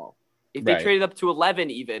happy at all. If they traded up to 11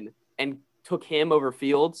 even and took him over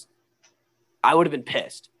Fields, I would have been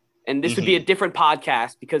pissed. And this would be a different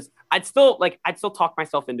podcast because I'd still talk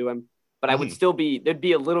myself into him, but I would still there'd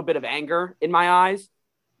be a little bit of anger in my eyes.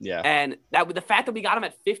 Yeah. And the fact that we got him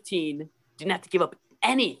at 15, didn't have to give up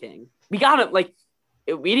anything. We got him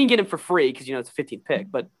we didn't get him for free because it's a 15th pick,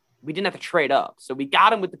 but we didn't have to trade up. So we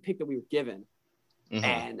got him with the pick that we were given.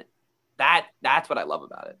 And that's what I love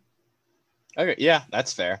about it. Okay, yeah,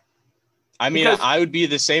 that's fair. I mean, because I would be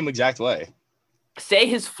the same exact way. Say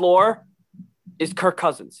his floor is Kirk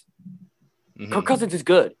Cousins. Kirk Cousins is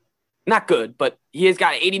good. Not good, but he has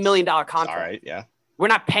got an $80 million contract. All right, yeah. We're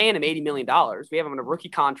not paying him $80 million. We have him on a rookie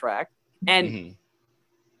contract. And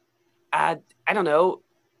I don't know.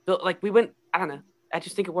 I don't know. I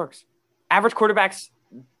just think it works. Average quarterbacks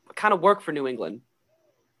kind of work for New England.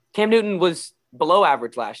 Cam Newton was below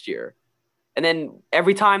average last year. And then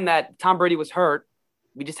every time that Tom Brady was hurt,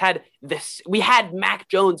 we just had this. We had Mac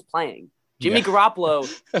Jones playing. Jimmy Garoppolo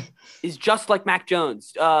is just like Mac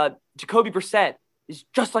Jones. Jacoby Brissett is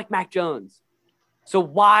just like Mac Jones. So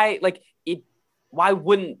why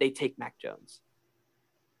wouldn't they take Mac Jones?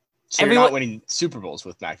 So you're not winning Super Bowls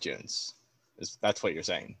with Mac Jones. That's what you're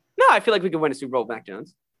saying. No, I feel like we can win a Super Bowl with Mac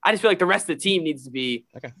Jones. I just feel like the rest of the team needs to be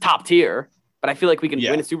top tier, but I feel like we can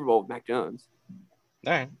win a Super Bowl with Mac Jones.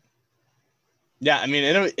 All right. Yeah, I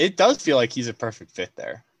mean, it does feel like he's a perfect fit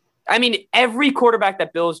there. I mean, every quarterback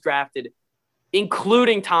that Bills drafted,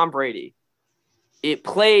 including Tom Brady, it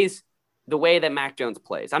plays the way that Mac Jones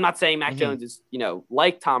plays. I'm not saying Mac Jones is,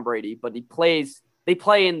 like Tom Brady, but they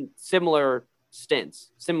play in similar stints,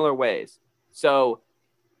 similar ways. So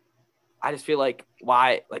I just feel like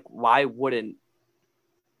why wouldn't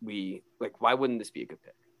this be a good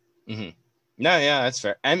pick? No, yeah, that's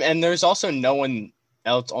fair. And there's also no one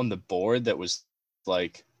else on the board that was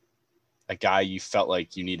like a guy you felt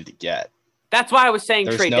like you needed to get. That's why I was saying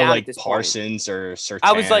trade down at this Parsons point. Or Surtain.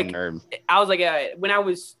 I was like,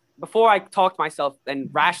 before I talked myself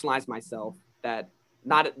and rationalized myself that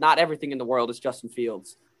not everything in the world is Justin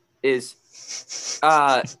Fields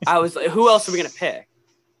I was like, who else are we going to pick?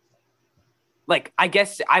 Like, I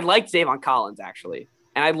guess I liked Zavon Collins actually.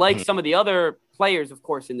 And I liked some of the other players, of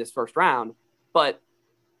course, in this first round, but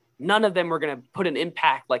none of them were going to put an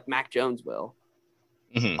impact like Mac Jones will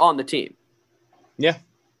on the team. Yeah,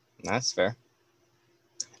 that's fair.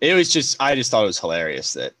 I just thought it was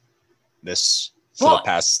hilarious that this for the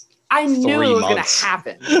past I knew it was going to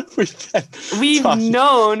happen. We've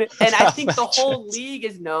known, and I think the whole league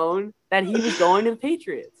has known that he was going to the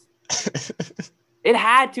Patriots. It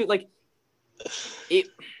had to,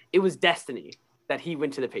 it was destiny that he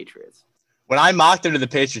went to the Patriots. When I mocked him to the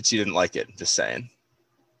Patriots, you didn't like it. Just saying.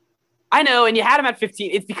 I know, and you had him at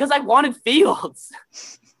 15. It's because I wanted Fields.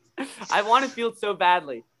 I wanted Fields so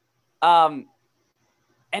badly. And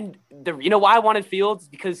why I wanted Fields?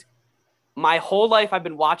 Because my whole life I've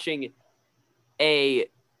been watching a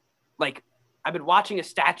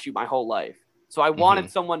statue my whole life. So I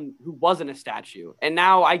wanted someone who wasn't a statue. And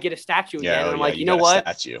now I get a statue again, and I'm like, you know what?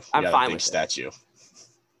 Statue. I'm fine with statue. It.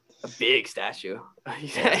 A big statue.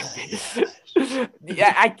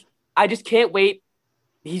 Yeah, I just can't wait.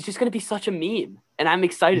 He's just going to be such a meme, and I'm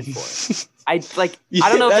excited for it. I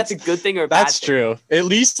don't know if that's a good thing or a bad thing. That's true. At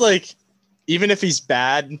least, even if he's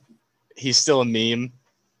bad, he's still a meme.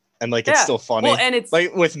 and like it's still funny. Well, and it's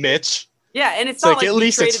like with Mitch. Yeah, and it's not like at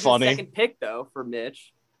least it's funny. Second pick though for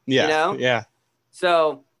Mitch. Yeah, you know? Yeah.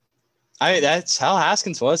 So that's how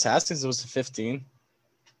Haskins was. Haskins was a 15.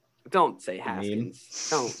 Don't say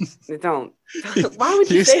Haskins. Don't. Why would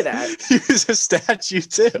you say that? He was a statue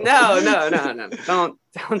too. No. Don't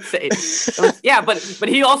say it. Yeah, but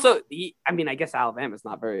he also I mean, I guess Alabama's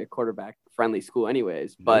not very quarterback friendly school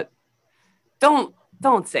anyways, but don't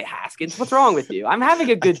say Haskins. What's wrong with you? I'm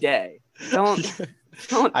having a good day.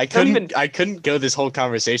 I couldn't go this whole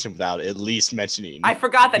conversation without at least mentioning. I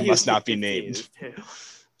forgot that he must not be named.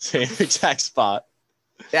 Same exact spot.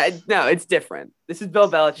 Yeah, no, it's different. This is Bill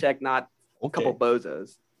Belichick, not a couple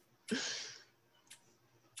bozos. Just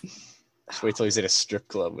wait till he's at a strip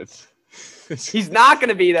club with. He's not going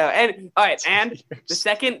to be though. And all right, and the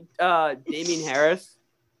second Damien Harris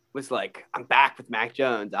was like, "I'm back with Mac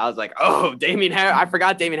Jones." I was like, "Oh, Damien Harris!" I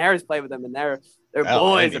forgot Damien Harris played with them, and they're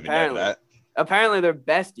boys apparently. Apparently, they're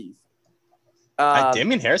besties.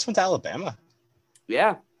 Damien Harris went to Alabama.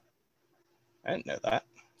 Yeah, I didn't know that.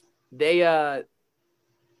 They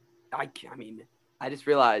I mean, I just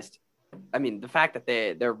realized. I mean, the fact that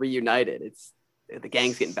they're reunited, it's the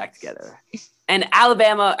gang's getting back together, and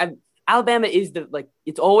Alabama is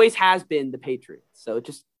it's always has been the Patriots, so it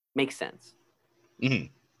just makes sense. Mm-hmm.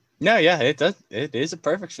 No, yeah, it does. It is a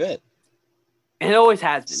perfect fit, and it always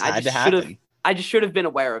has been. I just should have been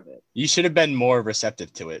aware of it. You should have been more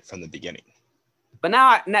receptive to it from the beginning. But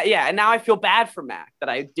now I feel bad for Mac that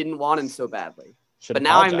I didn't want him so badly. But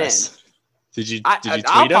now I'm in. Did you tweet him?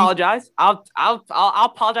 I'll apologize. I'll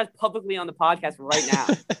apologize publicly on the podcast right now.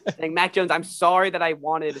 Saying, Mac Jones, I'm sorry that I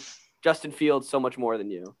wanted Justin Fields so much more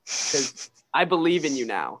than you, because I believe in you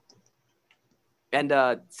now. And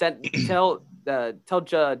tell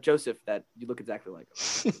Joseph that you look exactly like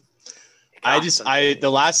him. The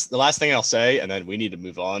last thing I'll say, and then we need to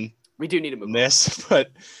move on. We do need to move on.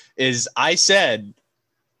 But I said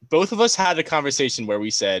both of us had a conversation where we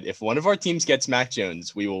said if one of our teams gets Mac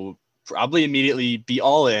Jones, we will probably immediately be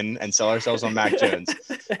all in and sell ourselves on Mac Jones.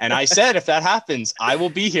 And I said, if that happens, I will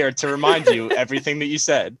be here to remind you everything that you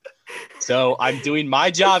said. So I'm doing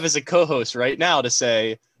my job as a co-host right now to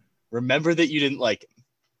say, remember that you didn't like him.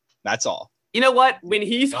 That's all. You know what? When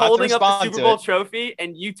he's holding up the Super Bowl trophy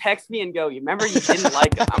and you text me and go, you remember you didn't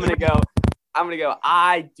like him, I'm going to go,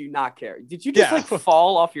 I do not care. Did you just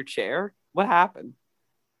fall off your chair? What happened?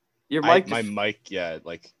 Your mic? My mic,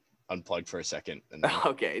 unplugged for a second. And then...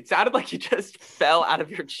 Okay. It sounded like you just fell out of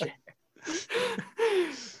your chair.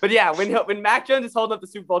 But yeah, when Mac Jones is holding up the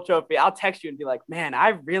Super Bowl trophy, I'll text you and be like, man, I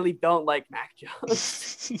really don't like Mac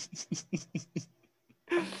Jones.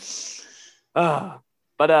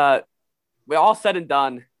 But we're all said and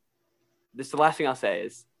done. This is the last thing I'll say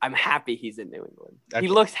is I'm happy he's in New England. Okay. He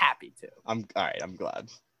looks happy too. All right. I'm glad.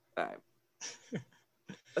 All right.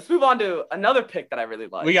 Let's move on to another pick that I really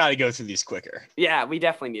like. We got to go through these quicker. Yeah, we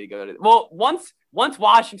definitely need to go to. Well, once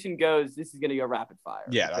Washington goes, this is going to go rapid fire.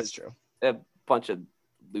 Yeah, that's true. A bunch of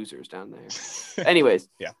losers down there. Anyways.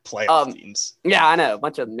 Yeah, playoff teams. Yeah, I know. A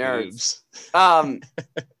bunch of nerds. All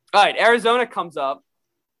right, Arizona comes up.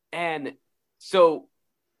 And so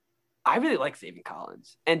I really like Zaven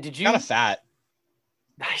Collins. And did you... Kind of fat.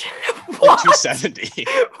 What? 270.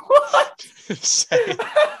 What?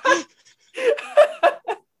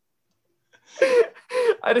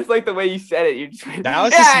 I just like the way you said it. You just now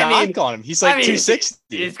it's just knock on him. He's like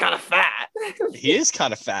 260. He's kind of fat. He is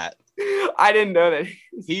kind of fat. I didn't know that.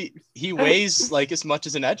 He weighs like as much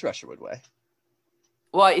as an edge rusher would weigh.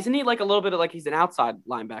 Well, isn't he like a little bit of like he's an outside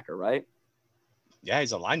linebacker, right? Yeah,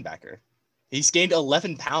 he's a linebacker. He's gained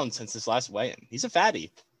 11 pounds since his last weigh-in. He's a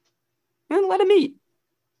fatty. Then let him eat.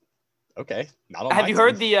 Okay. Not on Have you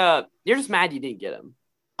heard the you're just mad you didn't get him.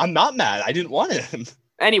 I'm not mad. I didn't want him.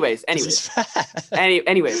 Anyways.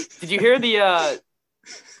 Anyways, did you hear the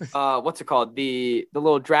what's it called? The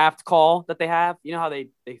little draft call that they have? You know how they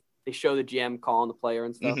show the GM calling the player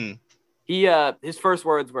and stuff? Mm-hmm. He his first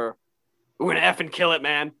words were, "We're gonna effing kill it,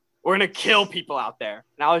 man. We're gonna kill people out there."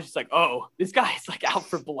 And I was just like, oh, this guy is like out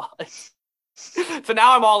for blood. So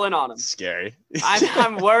now I'm all in on him. Scary.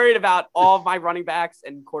 I'm worried about all of my running backs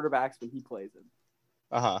and quarterbacks when he plays him.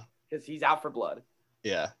 Because he's out for blood.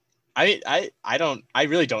 Yeah. I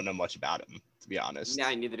really don't know much about him, to be honest.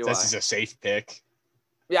 Yeah, neither do I. This is a safe pick.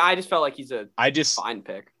 Yeah, I just felt like he's a fine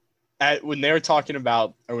pick. When they were talking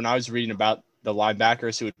about, or when I was reading about the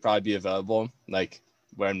linebackers who would probably be available, like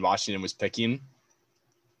when Washington was picking,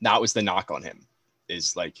 that was the knock on him,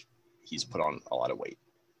 is like he's put on a lot of weight.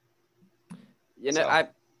 You know, I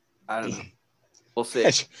don't know. We'll see.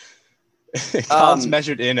 Collins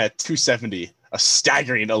measured in at 270 a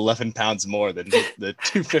staggering 11 pounds more than the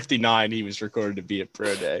 259 he was recorded to be at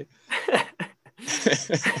pro day.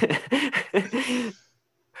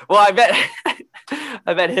 Well, I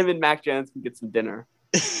bet him and Mac Jones can get some dinner.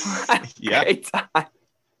 Yeah. Great time.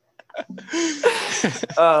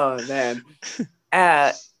 Oh man.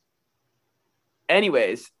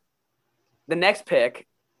 Anyways, the next pick,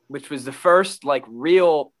 which was the first like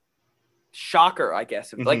real shocker, I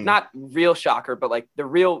guess, like not real shocker, but like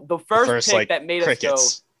the first pick like, that made crickets.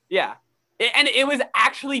 us go, yeah, and it was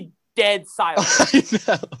actually dead silent. I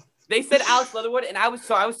know. They said Alex Leatherwood, and I was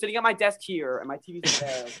sitting at my desk here, and my TV's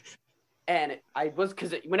there, and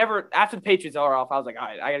because whenever after the Patriots are off, I was like, all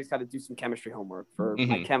right, I just got to do some chemistry homework for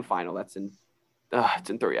my chem final. That's it's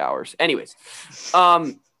in 3 hours. Anyways,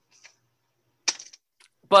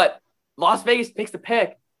 but Las Vegas picks the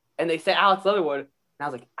pick, and they said Alex Leatherwood, and I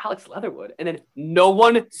was like, Alex Leatherwood, and then no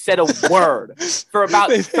one said a word for about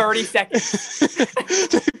 30 seconds.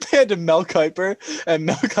 They panned to Mel Kiper, and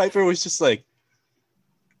Mel Kiper was just like,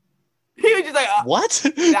 he was just like, what?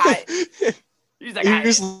 He's like, he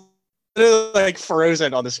was literally like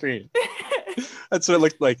frozen on the screen. That's what it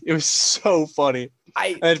looked like. It was so funny.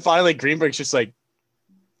 And finally, Greenberg's just like,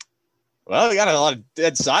 well, we got a lot of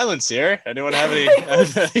dead silence here. Anyone have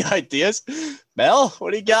any ideas? Mel,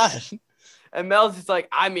 what do you got? And Mel's just like,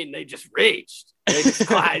 I mean, they just reached. They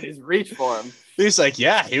just reached for him. He's like,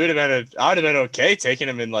 yeah, I would have been okay taking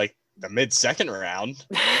him in like the mid-second round.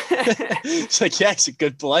 It's like, yeah, he's a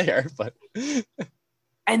good player, but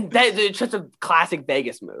and it's just a classic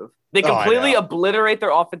Vegas move. They completely obliterate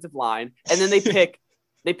their offensive line, and then they pick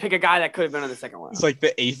a guy that could have been on the second round. It's like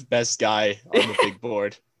the 8th best guy on the big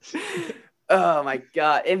board. Oh my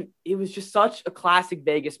god. And it was just such a classic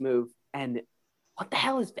Vegas move. And what the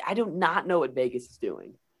hell I do not know what Vegas is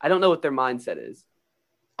doing. I don't know what their mindset is.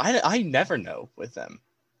 I never know with them.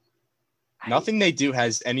 Nothing they do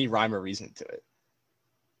has any rhyme or reason to it.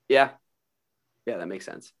 Yeah, that makes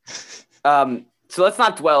sense. So let's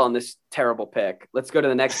not dwell on this terrible pick. Let's go to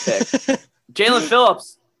the next pick. Jalen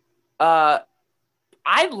Phillips. I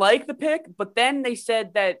like the pick, but then they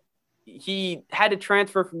said that he had to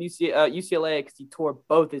transfer from UCLA because he tore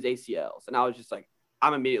both his ACLs. And I was just like,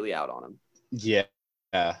 I'm immediately out on him. Yeah.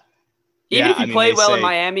 Even if he played well in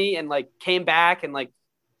Miami and like came back and like,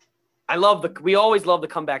 we always love the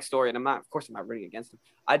comeback story. And of course I'm not rooting against him.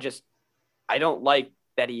 I don't like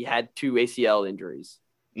that he had 2 ACL injuries.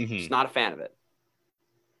 Just not a fan of it.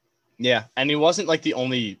 Yeah. And he wasn't like the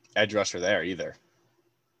only edge rusher there either.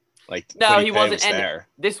 Like, no, he wasn't. And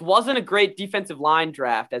this wasn't a great defensive line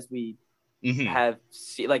draft as we have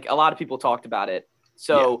seen. Like a lot of people talked about it.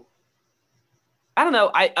 So I don't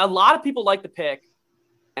know. A lot of people like the pick,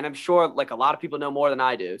 and I'm sure like a lot of people know more than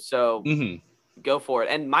I do. So go for it.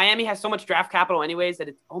 And Miami has so much draft capital anyways that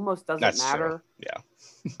it almost doesn't matter. True. Yeah.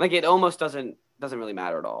 Like it almost doesn't really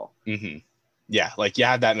matter at all. Yeah. Like you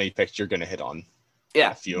have that many picks, you're going to hit on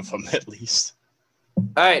a few of them at least. All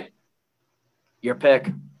right. Your pick.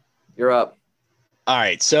 You're up. All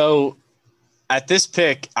right. So at this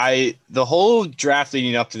pick, the whole draft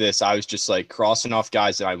leading up to this, I was just like crossing off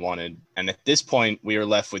guys that I wanted. And at this point, we were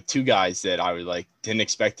left with 2 guys that I didn't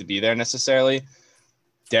expect to be there necessarily.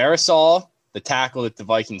 Darrisaw, the tackle that the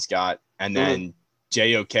Vikings got, and then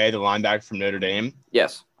JOK, the linebacker from Notre Dame.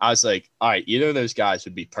 Yes. I was like, all right, either of those guys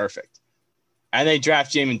would be perfect. And they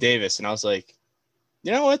draft Jamin Davis. And I was like,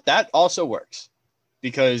 you know what? That also works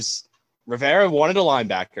because Rivera wanted a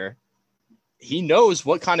linebacker. He knows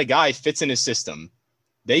what kind of guy fits in his system.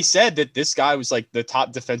 They said that this guy was like the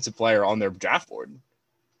top defensive player on their draft board.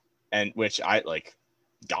 And which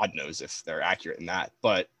God knows if they're accurate in that.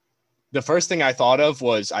 But the first thing I thought of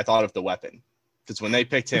the weapon. Because when they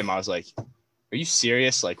picked him, I was like, are you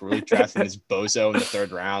serious? Like really drafting this bozo in the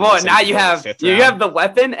 3rd round? Well, now you have the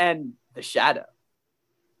weapon and the shadow.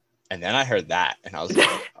 And then I heard that and I was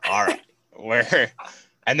like, all right, where?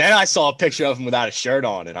 And then I saw a picture of him without a shirt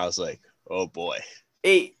on and I was like, oh boy.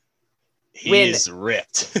 He is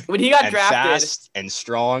ripped. When he got and drafted, fast and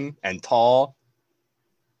strong and tall.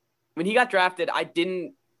 When he got drafted, I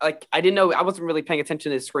didn't know. I wasn't really paying attention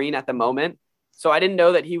to the screen at the moment, so I didn't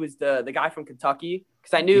know that he was the guy from Kentucky.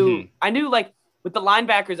 Because I knew like with the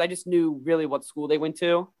linebackers, I just knew really what school they went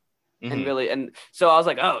to, and so I was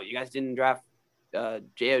like, oh, you guys didn't draft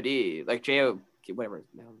JOD like JO whatever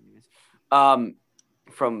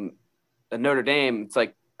from Notre Dame. It's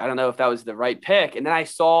like I don't know if that was the right pick. And then I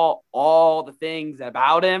saw all the things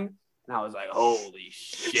about him, and I was like, holy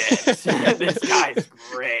shit, this guy's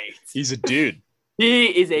great. He's a dude.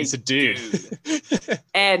 He's a dude.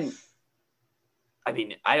 And I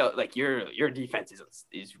mean, I don't like your defense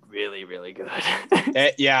is really, really good.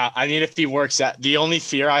 Yeah, I mean, if he works out, the only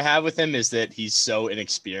fear I have with him is that he's so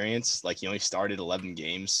inexperienced. Like he only started 11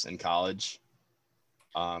 games in college,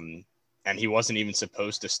 and he wasn't even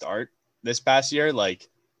supposed to start this past year. Like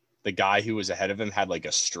the guy who was ahead of him had like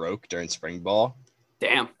a stroke during spring ball.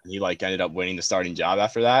 Damn. And he like ended up winning the starting job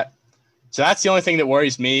after that. So that's the only thing that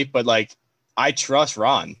worries me. But like, I trust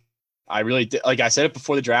Ron. I really did. Like I said it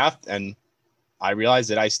before the draft, and I realized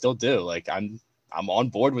that I still do. Like I'm on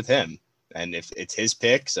board with him, and if it's his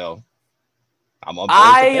pick, so I'm on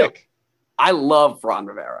board with the pick. I love Ron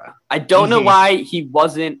Rivera. I don't know why he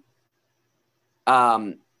wasn't,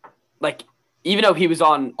 like even though he was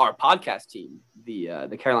on our podcast team,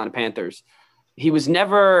 the Carolina Panthers, he was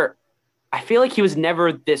never. I feel like he was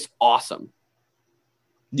never this awesome.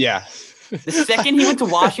 Yeah. The second he went to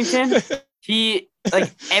Washington, he like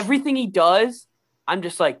everything he does. I'm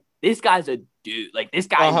just like, this guy's a dude. Like this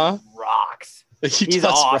guy rocks. He's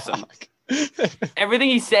awesome. Everything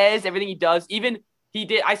he says, everything he does. Even he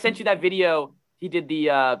did. I sent you that video. He did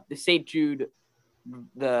the St. Jude,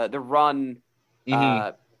 the run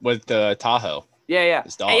with the Tahoe. Yeah.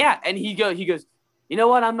 His dog. And yeah, and he goes. You know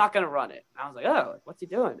what? I'm not going to run it. And I was like, oh, what's he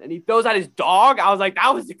doing? And he throws out his dog. I was like,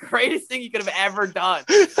 that was the greatest thing you could have ever done.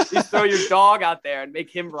 You throw your dog out there and make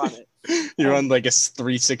him run it. You run like a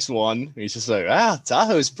 3.61. He's just like,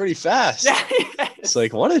 Tahoe's pretty fast. Yeah, it's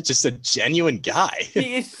like, just a genuine guy.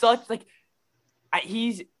 He is such like,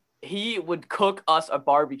 he would cook us a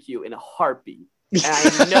barbecue in a heartbeat. And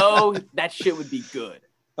I know that shit would be good.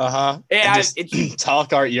 And just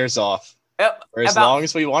talk our ears off for as long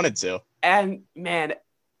as we wanted to. And man,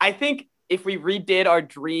 I think if we redid our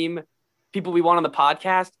dream people we want on the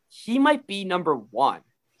podcast, he might be number one.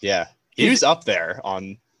 Yeah. He was up there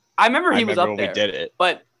on. I remember he was up when there. We did it.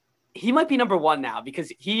 But he might be number one now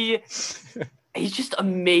because he's just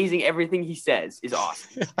amazing. Everything he says is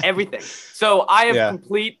awesome. Everything. So I have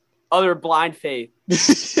complete other blind faith.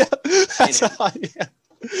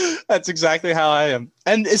 That's exactly how I am.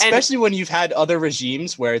 And especially when you've had other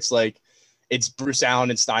regimes where it's like, it's Bruce Allen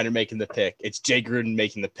and Snyder making the pick. It's Jay Gruden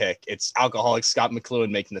making the pick. It's alcoholic Scott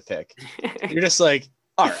McLuhan making the pick. You're just like,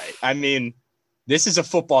 all right. I mean, this is a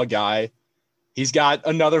football guy. He's got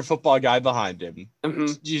another football guy behind him.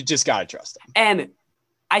 You just got to trust him. And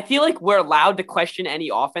I feel like we're allowed to question any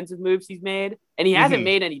offensive moves he's made. And he hasn't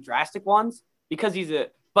made any drastic ones because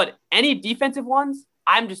but any defensive ones,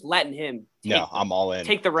 I'm just letting him. I'm all in.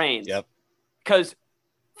 Take the reins. Yep. Because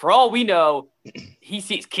for all we know, he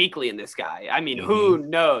sees Kuechly in this guy. I mean, who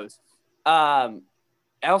knows?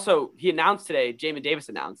 Also, he announced today, Jamin Davis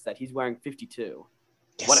announced that he's wearing 52.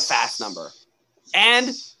 Yes. What a fast number. And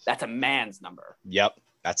that's a man's number. Yep.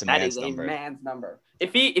 That's a man's number. That is a man's number.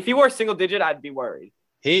 If he wore a single digit, I'd be worried.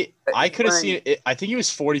 I could have seen it. I think he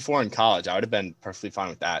was 44 in college. I would have been perfectly fine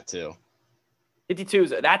with that too. 52,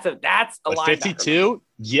 that's a linebacker. 52?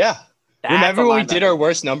 Yeah. Remember when we did our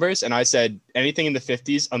worst numbers and I said anything in the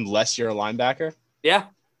 50s unless you're a linebacker? Yeah.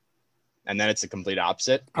 And then it's the complete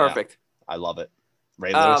opposite. Perfect. Yeah, I love it.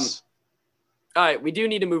 Ray Lewis. All right, we do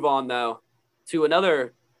need to move on though to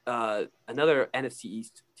another NFC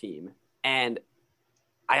East team. And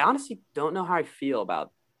I honestly don't know how I feel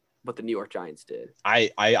about what the New York Giants did.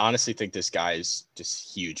 I honestly think this guy is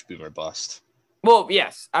just huge boomer bust. Well,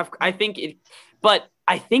 yes, I think it, but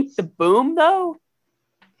I think the boom though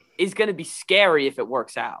is going to be scary if it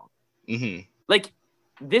works out. Like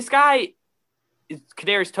this guy,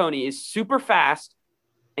 Kadarius Toney, is super fast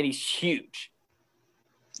and he's huge.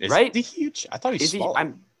 Is he huge? I thought he's small.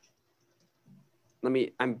 I'm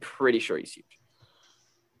pretty sure he's huge.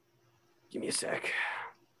 Give me a sec.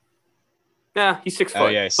 Yeah, he's 6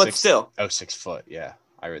 foot. Yeah, but still. 6 foot. Yeah,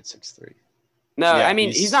 I read 6'3". No, yeah, I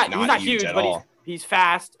mean he's not huge, but he's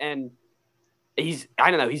fast and he's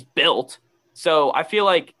built. So I feel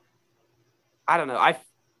like I don't know.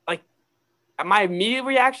 My immediate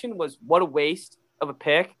reaction was what a waste of a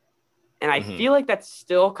pick, and I feel like that's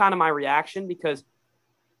still kind of my reaction because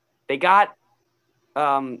they got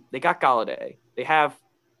Galladay, they have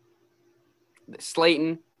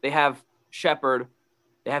Slayton, they have Shepard,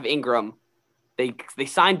 they have Ingram, they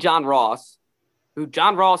signed John Ross, he's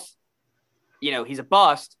a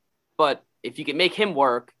bust, but if you can make him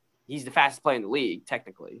work, he's the fastest player in the league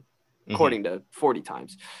technically, according to 40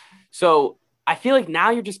 times. So I feel like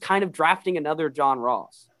now you're just kind of drafting another John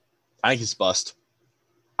Ross. I think he's bust.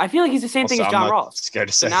 I feel like he's the same thing as John Ross. Scared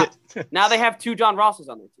to say it. Now they have two John Rosses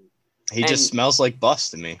on their team. He just smells like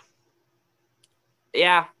bust to me.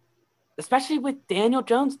 Yeah, especially with Daniel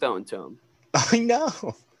Jones throwing to him. I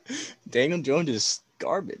know. Daniel Jones is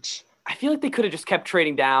garbage. I feel like they could have just kept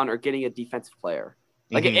trading down or getting a defensive player.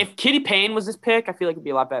 Like if Kitty Payne was this pick, I feel like it'd be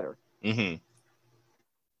a lot better. Mm-hmm.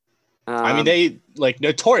 I mean, they like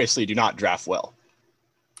notoriously do not draft well.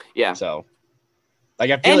 Yeah. So,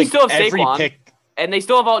 like, I feel and like you still have every Saquon, pick, and they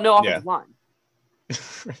still have no offensive line.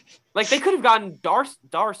 Like they could have gotten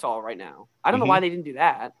Darsal right now. I don't know why they didn't do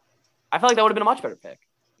that. I feel like that would have been a much better pick.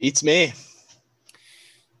 Eats me.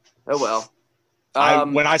 Oh well.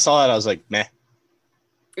 When I saw that, I was like, meh.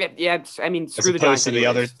 Yeah. I mean, screw As the Giants.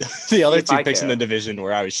 opposed to the other two picks in the division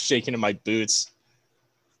where I was shaking in my boots.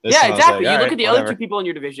 Yeah, exactly. Like, you look at the other two people in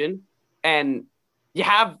your division, and you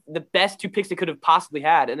have the best two picks they could have possibly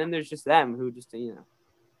had, and then there's just them who just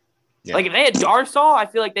like if they had Darsal, I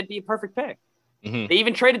feel like that'd be a perfect pick. Mm-hmm. They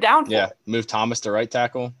even traded down for it. Move Thomas to right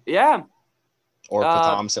tackle. Yeah. Or put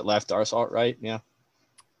Thomas at left, Darsal at right. Yeah.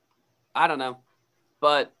 I don't know,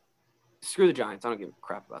 but screw the Giants. I don't give a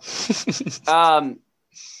crap about that.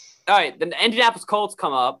 All right, then the Indianapolis Colts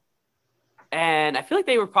come up, and I feel like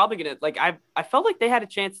they were probably gonna I felt like they had a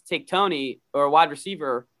chance to take Tony or a wide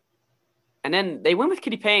receiver, and then they went with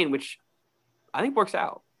Kitty Payne, which I think works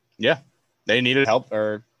out. Yeah, they needed help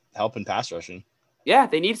in pass rushing. Yeah,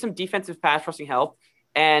 they needed some defensive pass rushing help,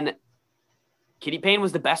 and Kitty Payne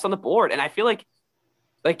was the best on the board. And I feel like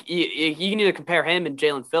you can either compare him and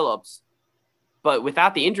Jalen Phillips, but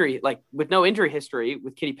without the injury, like with no injury history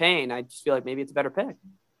with Kitty Payne, I just feel like maybe it's a better pick.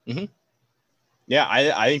 Mm-hmm. Yeah,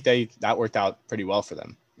 I think that worked out pretty well for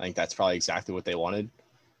them. I think that's probably exactly what they wanted.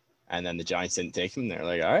 And then the Giants didn't take him. They're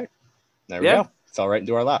like, all right, there we go. Fell right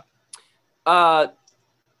into our lap.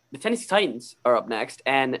 The Tennessee Titans are up next,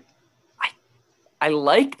 and I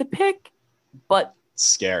like the pick, but it's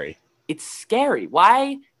scary. It's scary.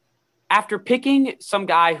 Why? After picking some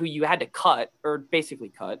guy who you had to cut, or basically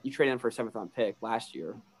cut, you traded him for a 7th-round pick last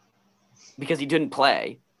year because he didn't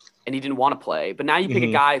play and he didn't want to play. But now you pick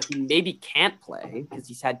a guy who maybe can't play because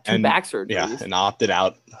he's had 2 back surgeries. Yeah, and opted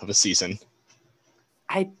out of a season.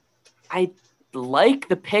 I like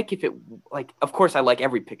the pick if it of course I like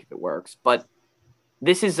every pick if it works, but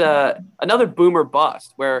this is another boomer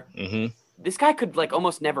bust where this guy could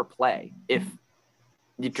almost never play if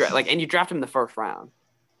you and you draft him in the 1st round.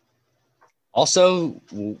 Also,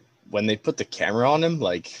 when they put the camera on him,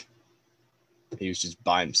 he was just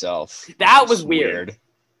by himself. That was weird.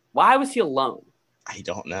 Why was he alone? I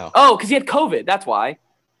don't know. Oh, because he had COVID. That's why.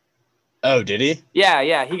 Oh, did he?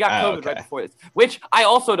 Yeah. He got COVID right before this, which I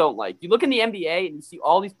also don't like. You look in the NBA and you see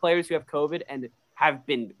all these players who have COVID and have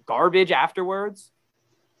been garbage afterwards.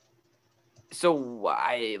 So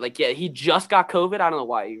he just got COVID. I don't know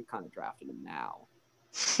why you're kind of drafting him now.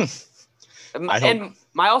 I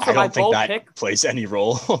don't think that pick plays any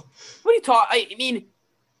role. What are you talking? I mean,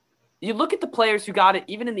 you look at the players who got it,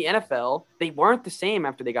 even in the NFL, they weren't the same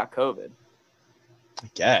after they got COVID. I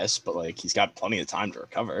guess, but he's got plenty of time to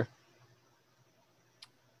recover.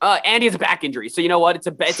 And he has a back injury, so you know what? It's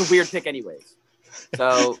a weird pick, anyways.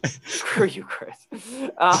 So screw you, Chris.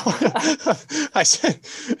 I said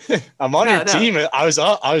I'm on your team. I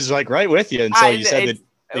was right with you until you said that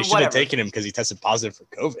they should have taken him because he tested positive for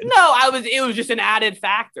COVID. No, it was just an added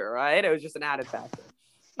factor, right? It was just an added factor.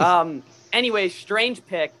 Anyway, strange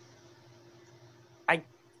pick.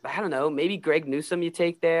 I don't know. Maybe Greg Newsome you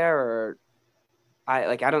take there, or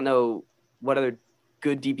I don't know what other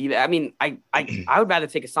good DB. I mean, I would rather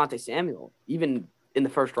take Asante Samuel even in the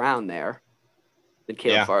 1st round there than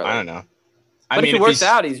Caleb Farley. I don't know. But if it works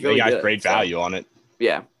out, he's really good. Got great value on it.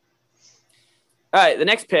 Yeah. All right, the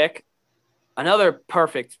next pick, another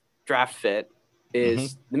perfect draft fit,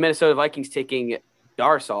 is the Minnesota Vikings taking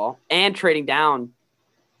Darsal and trading down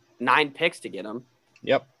 9 picks to get him.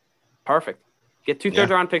 Yep. Perfect. Get 2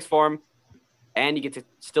 third-round picks for him, and you get to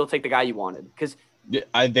still take the guy you wanted. Because they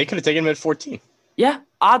could have taken him at 14. Yeah,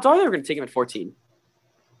 odds are they were going to take him at 14.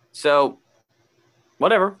 So,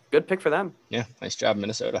 whatever. Good pick for them. Yeah, nice job,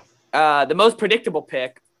 Minnesota. The most predictable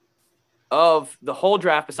pick of the whole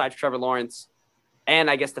draft besides Trevor Lawrence and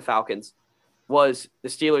I guess the Falcons was the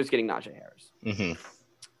Steelers getting Najee Harris. Mm-hmm.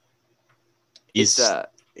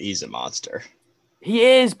 He's a monster. He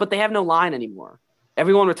is, but they have no line anymore.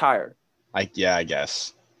 Everyone retired. I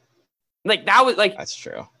guess. That was that's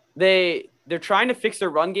true. They're trying to fix their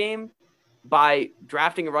run game by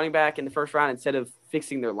drafting a running back in the 1st round instead of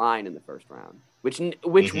fixing their line in the 1st round.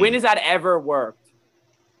 Which when has that ever worked?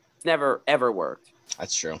 It's never ever worked.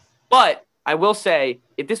 That's true. But I will say,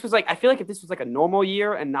 if this was I feel like if this was a normal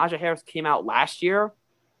year and Najee Harris came out last year,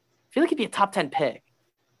 I feel like he'd be a top 10 pick.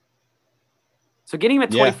 So getting him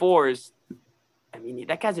at 24 is, I mean,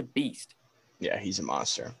 that guy's a beast. Yeah, he's a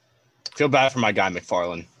monster. Feel bad for my guy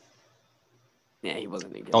McFarland. Yeah, he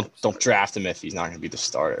wasn't any good. Don't draft him if he's not going to be the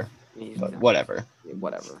starter. But whatever.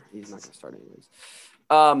 Whatever. He's not going to start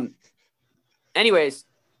anyways. Anyways,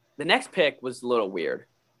 the next pick was a little weird.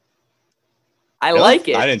 I like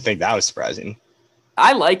it. I didn't think that was surprising.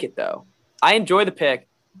 I like it, though. I enjoy the pick.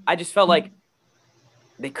 I just felt like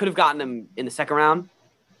they could have gotten him in the second round,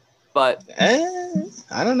 but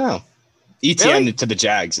I don't know. ETN really? To the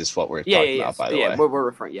Jags is what we're talking about, by the way. What we're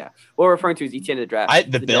referring to is ETN to the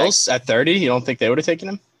draft. The Bills Jags. At 30, you don't think they would have taken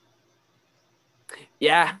him?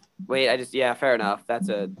 Yeah. Wait, fair enough. That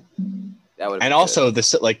would have And also,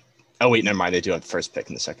 oh, wait, never mind. They do have the first pick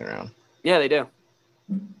in the second round. Yeah, they do.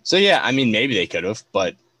 So, yeah, I mean, maybe they could have,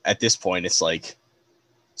 but at this point, it's like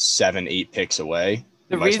 7-8 picks away.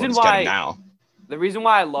 The reason why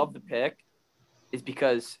I love the pick is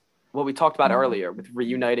because what we talked about earlier with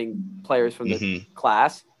reuniting players from the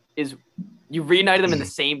class is you reunited them in the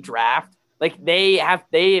same draft. Like they have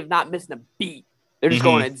not missed a beat. They're just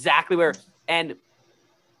going exactly where, and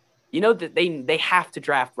you know that they have to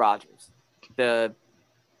draft Rodgers, the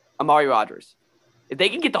Amari Rodgers. If they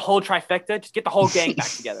can get the whole trifecta, just get the whole gang back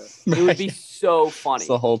together. Right. It would be so funny. It's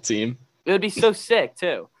the whole team. It would be so sick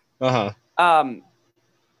too.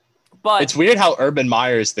 But it's weird how Urban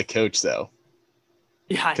Meyer is the coach though.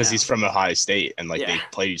 Yeah, because he's from Ohio State and they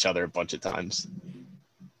played each other a bunch of times.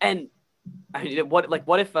 And I mean, what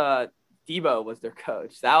if Debo was their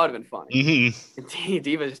coach? That would have been funny. And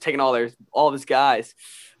Debo just taking all of his guys.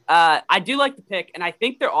 I do like the pick, and I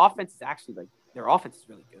think their offense is actually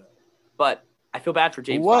really good. But I feel bad for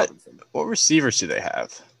James Robinson. What receivers do they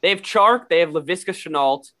have? They have Chark, they have Laviska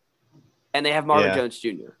Shenault, and they have Marvin Jones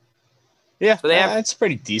Jr. Yeah, so that's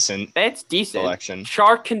pretty decent. That's decent selection.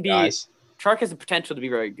 Chark has the potential to be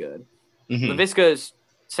very good. Laviska's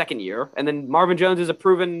second year, and then Marvin Jones is a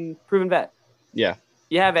proven vet. Yeah.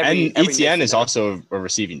 You have every ETN is also a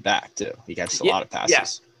receiving back too. He gets a lot of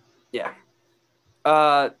passes. Yeah.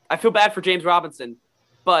 I feel bad for James Robinson,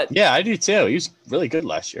 but yeah, I do too. He was really good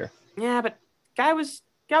last year. Yeah, but guy was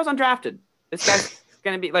undrafted. This guy's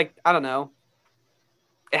gonna be I don't know.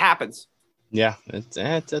 It happens. Yeah, it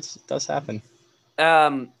does happen.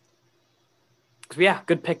 Good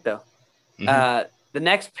pick though. The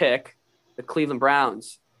next pick, the Cleveland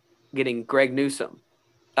Browns, getting Greg Newsome.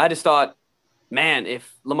 I just thought, man,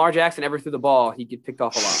 if Lamar Jackson ever threw the ball, he'd get picked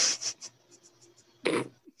off a lot.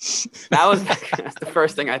 That's the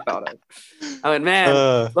first thing I thought of. I mean,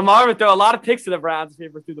 man, Lamar would throw a lot of picks to the Browns if he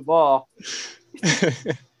ever threw the ball.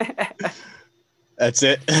 That's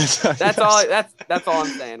it. That's all I'm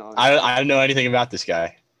saying. I don't know anything about this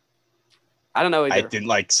guy. I don't know either. It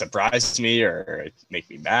didn't surprise me or make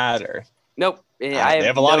me mad or. Nope. They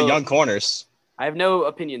have a lot of young corners. I have no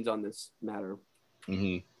opinions on this matter.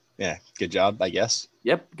 Yeah. Good job, I guess.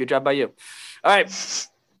 Yep. Good job by you. All right.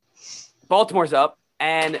 Baltimore's up,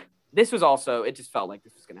 and this was also. It just felt like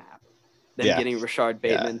this was going to happen. Them getting Rashard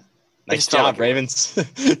Bateman. Yeah. Nice job, Ravens.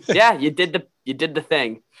 Yeah, you did the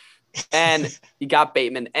thing, and you got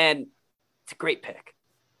Bateman, and it's a great pick.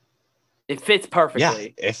 It fits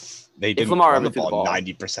perfectly. Yeah, if they didn't run the ball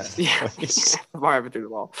 90%. Yeah, Lamar ever threw the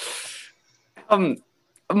ball. I'm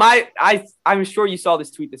sure you saw this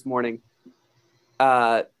tweet this morning.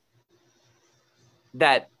 That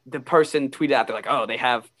the person tweeted out, they're like, "Oh, they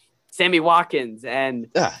have Sammy Watkins," and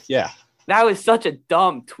yeah, that was such a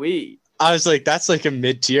dumb tweet. I was like, that's like a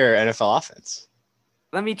mid-tier NFL offense.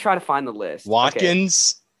 Let me try to find the list.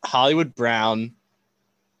 Watkins, okay. Hollywood Brown,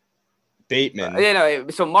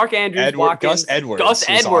 Bateman. So Mark Andrews, Watkins, Gus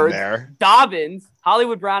Edwards, Dobbins,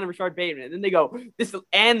 Hollywood Brown, and Rashard Bateman. And then they go, this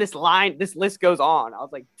list goes on. I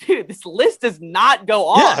was like, dude, this list does not go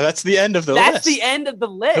on. Yeah, that's the end of the list. That's the end of the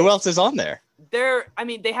list. Who else is on there? They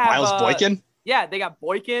have Miles Boykin. Yeah, they got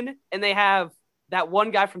Boykin, and they have that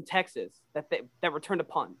one guy from Texas that returned a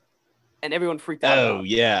punt, and everyone freaked out. Oh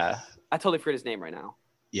yeah, I totally forget his name right now.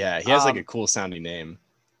 Yeah, he has a cool sounding name.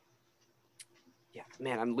 Yeah,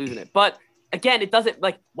 man, I'm losing it. But again, it doesn't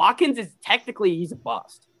Watkins is technically he's a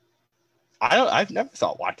bust. I've never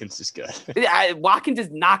thought Watkins is good. Watkins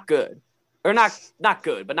is not good, or not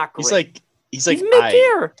good, but not great. He's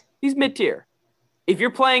mid-tier. He's mid-tier. If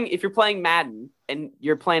you're playing Madden and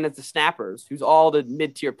you're playing as the snappers, who's all the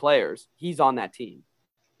mid-tier players, he's on that team.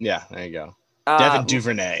 Yeah, there you go. Devin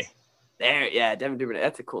Duvernay. Devin Duvernay.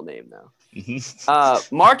 That's a cool name though.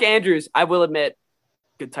 Mark Andrews, I will admit,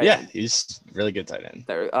 good tight end. Yeah, he's really good tight end.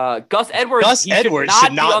 Gus Edwards.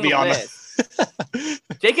 Should not be on the list.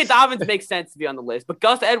 J.K. Dobbins makes sense to be on the list, but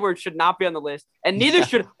Gus Edwards should not be on the list, and neither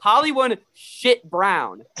should Hollywood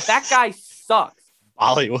Brown. That guy sucks.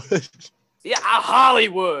 Hollywood. Yeah,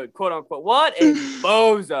 Hollywood, quote unquote. What a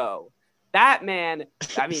bozo. That man,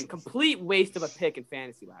 I mean, complete waste of a pick in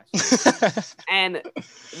fantasy last year. And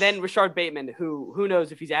then Rashard Bateman, who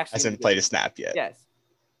knows if he's actually hasn't played a snap yet. Yes.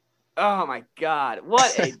 Oh my God.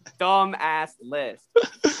 What a dumb ass list.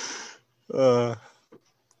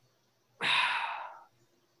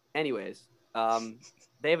 Anyways,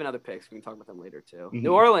 they have another pick, so we can talk about them later too. Mm-hmm.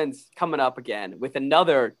 New Orleans coming up again with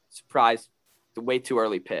another surprise, way too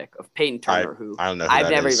early pick of Peyton Turner, who I don't know who I've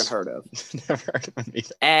that never is. even heard of. Never heard of him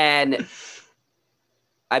either. And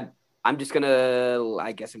I'm just gonna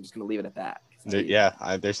leave it at that.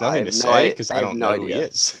 There's nothing to say because I don't know who he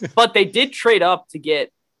is. But they did trade up to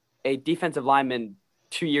get a defensive lineman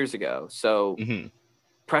 2 years ago, so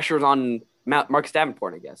pressure's on Marcus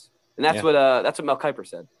Davenport, I guess, and that's what Mel Kiper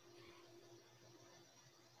said.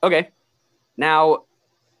 Okay, now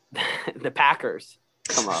the Packers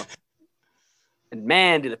come up, and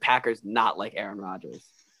man, do the Packers not like Aaron Rodgers.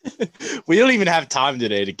 We don't even have time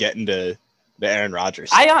today to get into the Aaron Rodgers.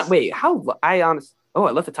 I left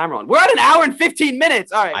the timer on. We're at 1 hour and 15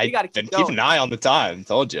 minutes. All right, we got to keep going. Keep an eye on the time.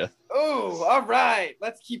 Told you. Oh, all right.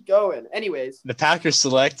 Let's keep going. Anyways, the Packers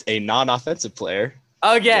select a non-offensive player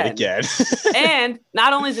again. And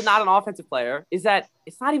not only is it not an offensive player, is that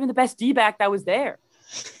it's not even the best D-back that was there.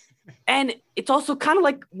 And it's also kind of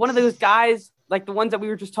like one of those guys, like the ones that we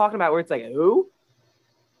were just talking about, where it's like, who?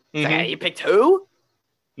 It's like, hey, you picked who?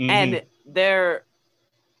 And they're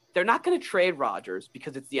not going to trade Rodgers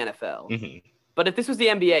because it's the NFL. But if this was the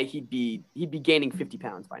NBA, he'd be gaining 50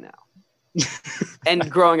 pounds by now, and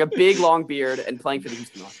growing a big long beard and playing for the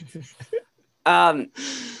Houston Rockets.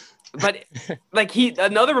 But like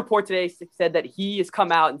another report today said that he has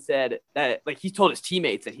come out and said that like he's told his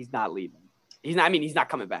teammates that he's not leaving. He's not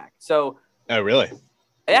coming back. So. Oh, really?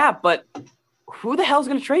 Yeah, but who the hell's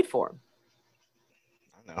going to trade for him?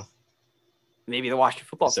 I don't know. Maybe the Washington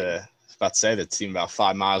football team. I was about to say the team about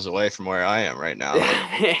 5 miles away from where I am right now.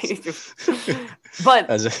 But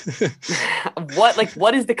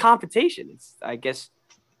what is the competition? It's, I guess.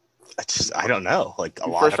 I don't know. Like a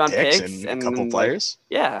lot of picks and a couple players.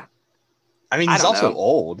 Yeah. I mean, he's also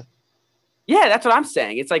old. Yeah, that's what I'm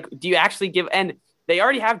saying. It's like, do you actually give – and they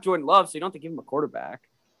already have Jordan Love, so you don't have to give him a quarterback.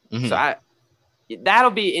 So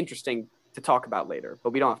that'll be interesting to talk about later,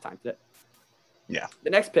 but we don't have time today. Yeah. The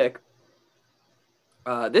next pick,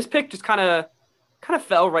 this pick just kind of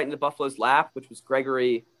fell right into Buffalo's lap, which was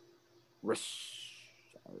Gregory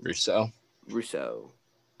Rousseau.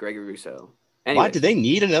 Gregory Rousseau. Why do they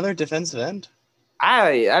need another defensive end?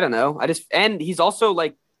 I don't know. And he's also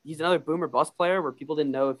like he's another boom or bust player where people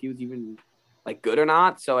didn't know if he was even like good or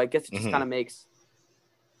not. So I guess it just kind of makes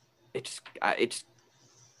it's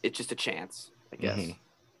just a chance, I guess.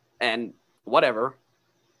 And whatever,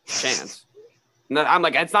 chance. No, I'm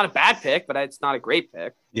like, it's not a bad pick, but it's not a great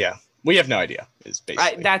pick. Yeah, we have no idea. Is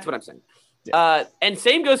basically that's what I'm saying. Yeah. And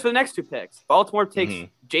same goes for the next two picks. Baltimore takes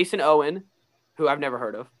Jason Owen, who I've never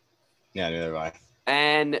heard of. Yeah, neither have I.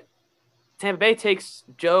 And Tampa Bay takes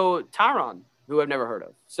Joe Tyron, who I've never heard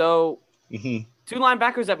of. So two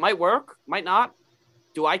linebackers that might work, might not.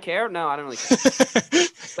 Do I care? No, I don't really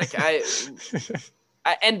care.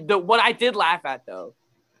 What I did laugh at though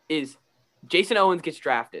is Jason Owens gets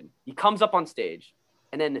drafted. He comes up on stage,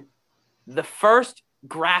 and then the first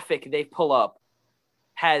graphic they pull up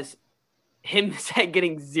has him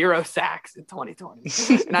getting 0 sacks in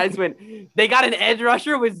 2020. And I just went, they got an edge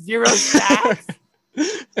rusher with 0 sacks.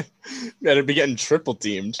 Gotta be getting triple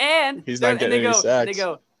teamed. And he's not getting any sacks. They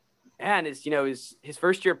go, and his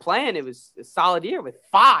first year playing, it was a solid year with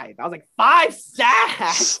 5. I was like, 5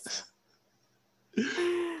 sacks.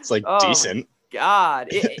 It's like decent. God,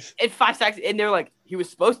 it 5 sacks, and they're like, he was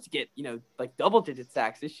supposed to get like double-digit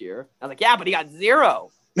sacks this year. I was like, yeah, but he got 0.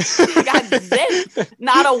 He got zipped,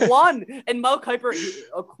 not a 1. And Mel Kiper,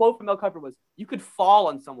 a quote from Mel Kiper was, "You could fall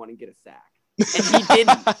on someone and get a sack." And he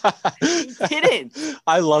didn't. He didn't.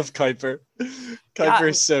 I love Kiper. Kiper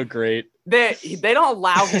is so great. They don't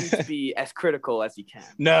allow him to be as critical as he can.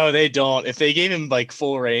 No, they don't. If they gave him like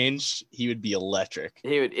full range, he would be electric.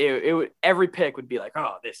 It would every pick would be like,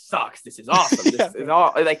 "Oh, this sucks. This is awesome. This is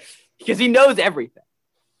all like," because he knows everything.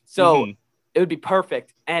 So it would be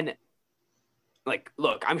perfect. And like,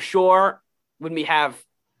 look, I'm sure when we have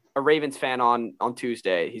a Ravens fan on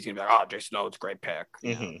Tuesday, he's gonna be like, "Oh, Jason Owens, great pick.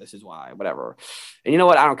 You know, this is why, whatever." And you know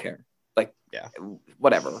what? I don't care. Like,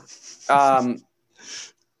 whatever.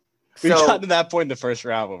 We've gotten to that point in the first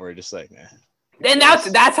round where we're just like, man. And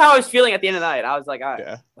that's how I was feeling at the end of the night. I was like, all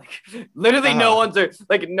right, like literally no one's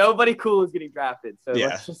like nobody cool is getting drafted. So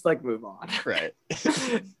let's just like move on. Right.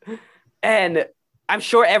 And I'm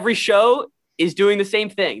sure every show is doing the same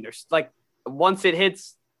thing. There's like once it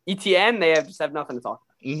hits ETN, they just have nothing to talk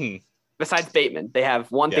about. besides Bateman, they have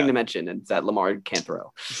one thing to mention, and it's that Lamar can't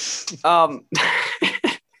throw.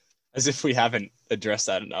 As if we haven't addressed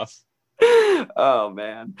that enough. Oh,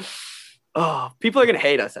 man. Oh, people are going to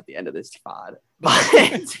hate us at the end of this pod.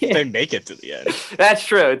 They make it to the end. That's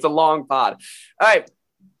true. It's a long pod. All right.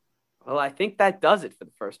 Well, I think that does it for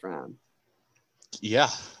the first round. Yeah.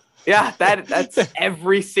 Yeah, that's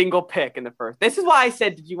every single pick in the first. This is why I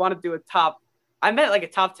said, did you want to do a top? I meant like a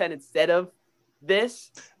top 10 instead of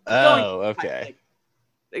this. Okay.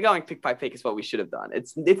 They're going pick by pick is what we should have done.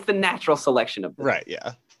 It's the natural selection of this. Right,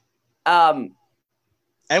 yeah.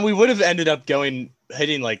 And we would have ended up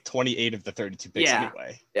hitting like 28 of the 32 picks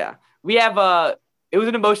anyway. Yeah. We have it was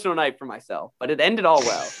an emotional night for myself, but it ended all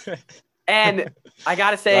well. And I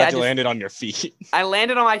got to say, Glad you landed on your feet. I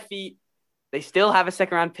landed on my feet. They still have a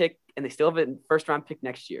second round pick, and they still have a first round pick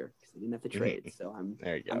next year because they didn't have to trade. So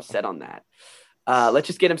I'm set on that. Let's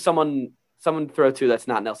just get him someone to throw to that's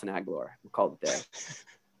not Nelson Aguilar. We'll call it there.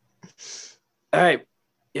 All right.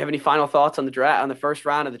 You have any final thoughts on the draft, on the first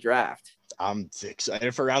round of the draft? I'm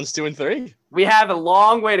excited for rounds 2 and 3. We have a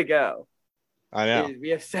long way to go. I know. We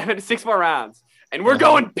have 6 more rounds, and we're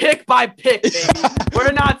going pick by pick, baby.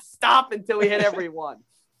 We're not stopping until we hit every one.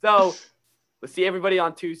 So we'll see everybody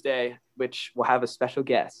on Tuesday, which we'll have a special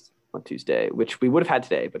guest on Tuesday, which we would have had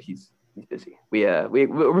today, but he's busy.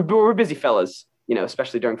 We're busy fellas,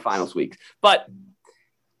 especially during finals week. But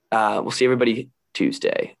we'll see everybody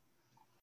Tuesday.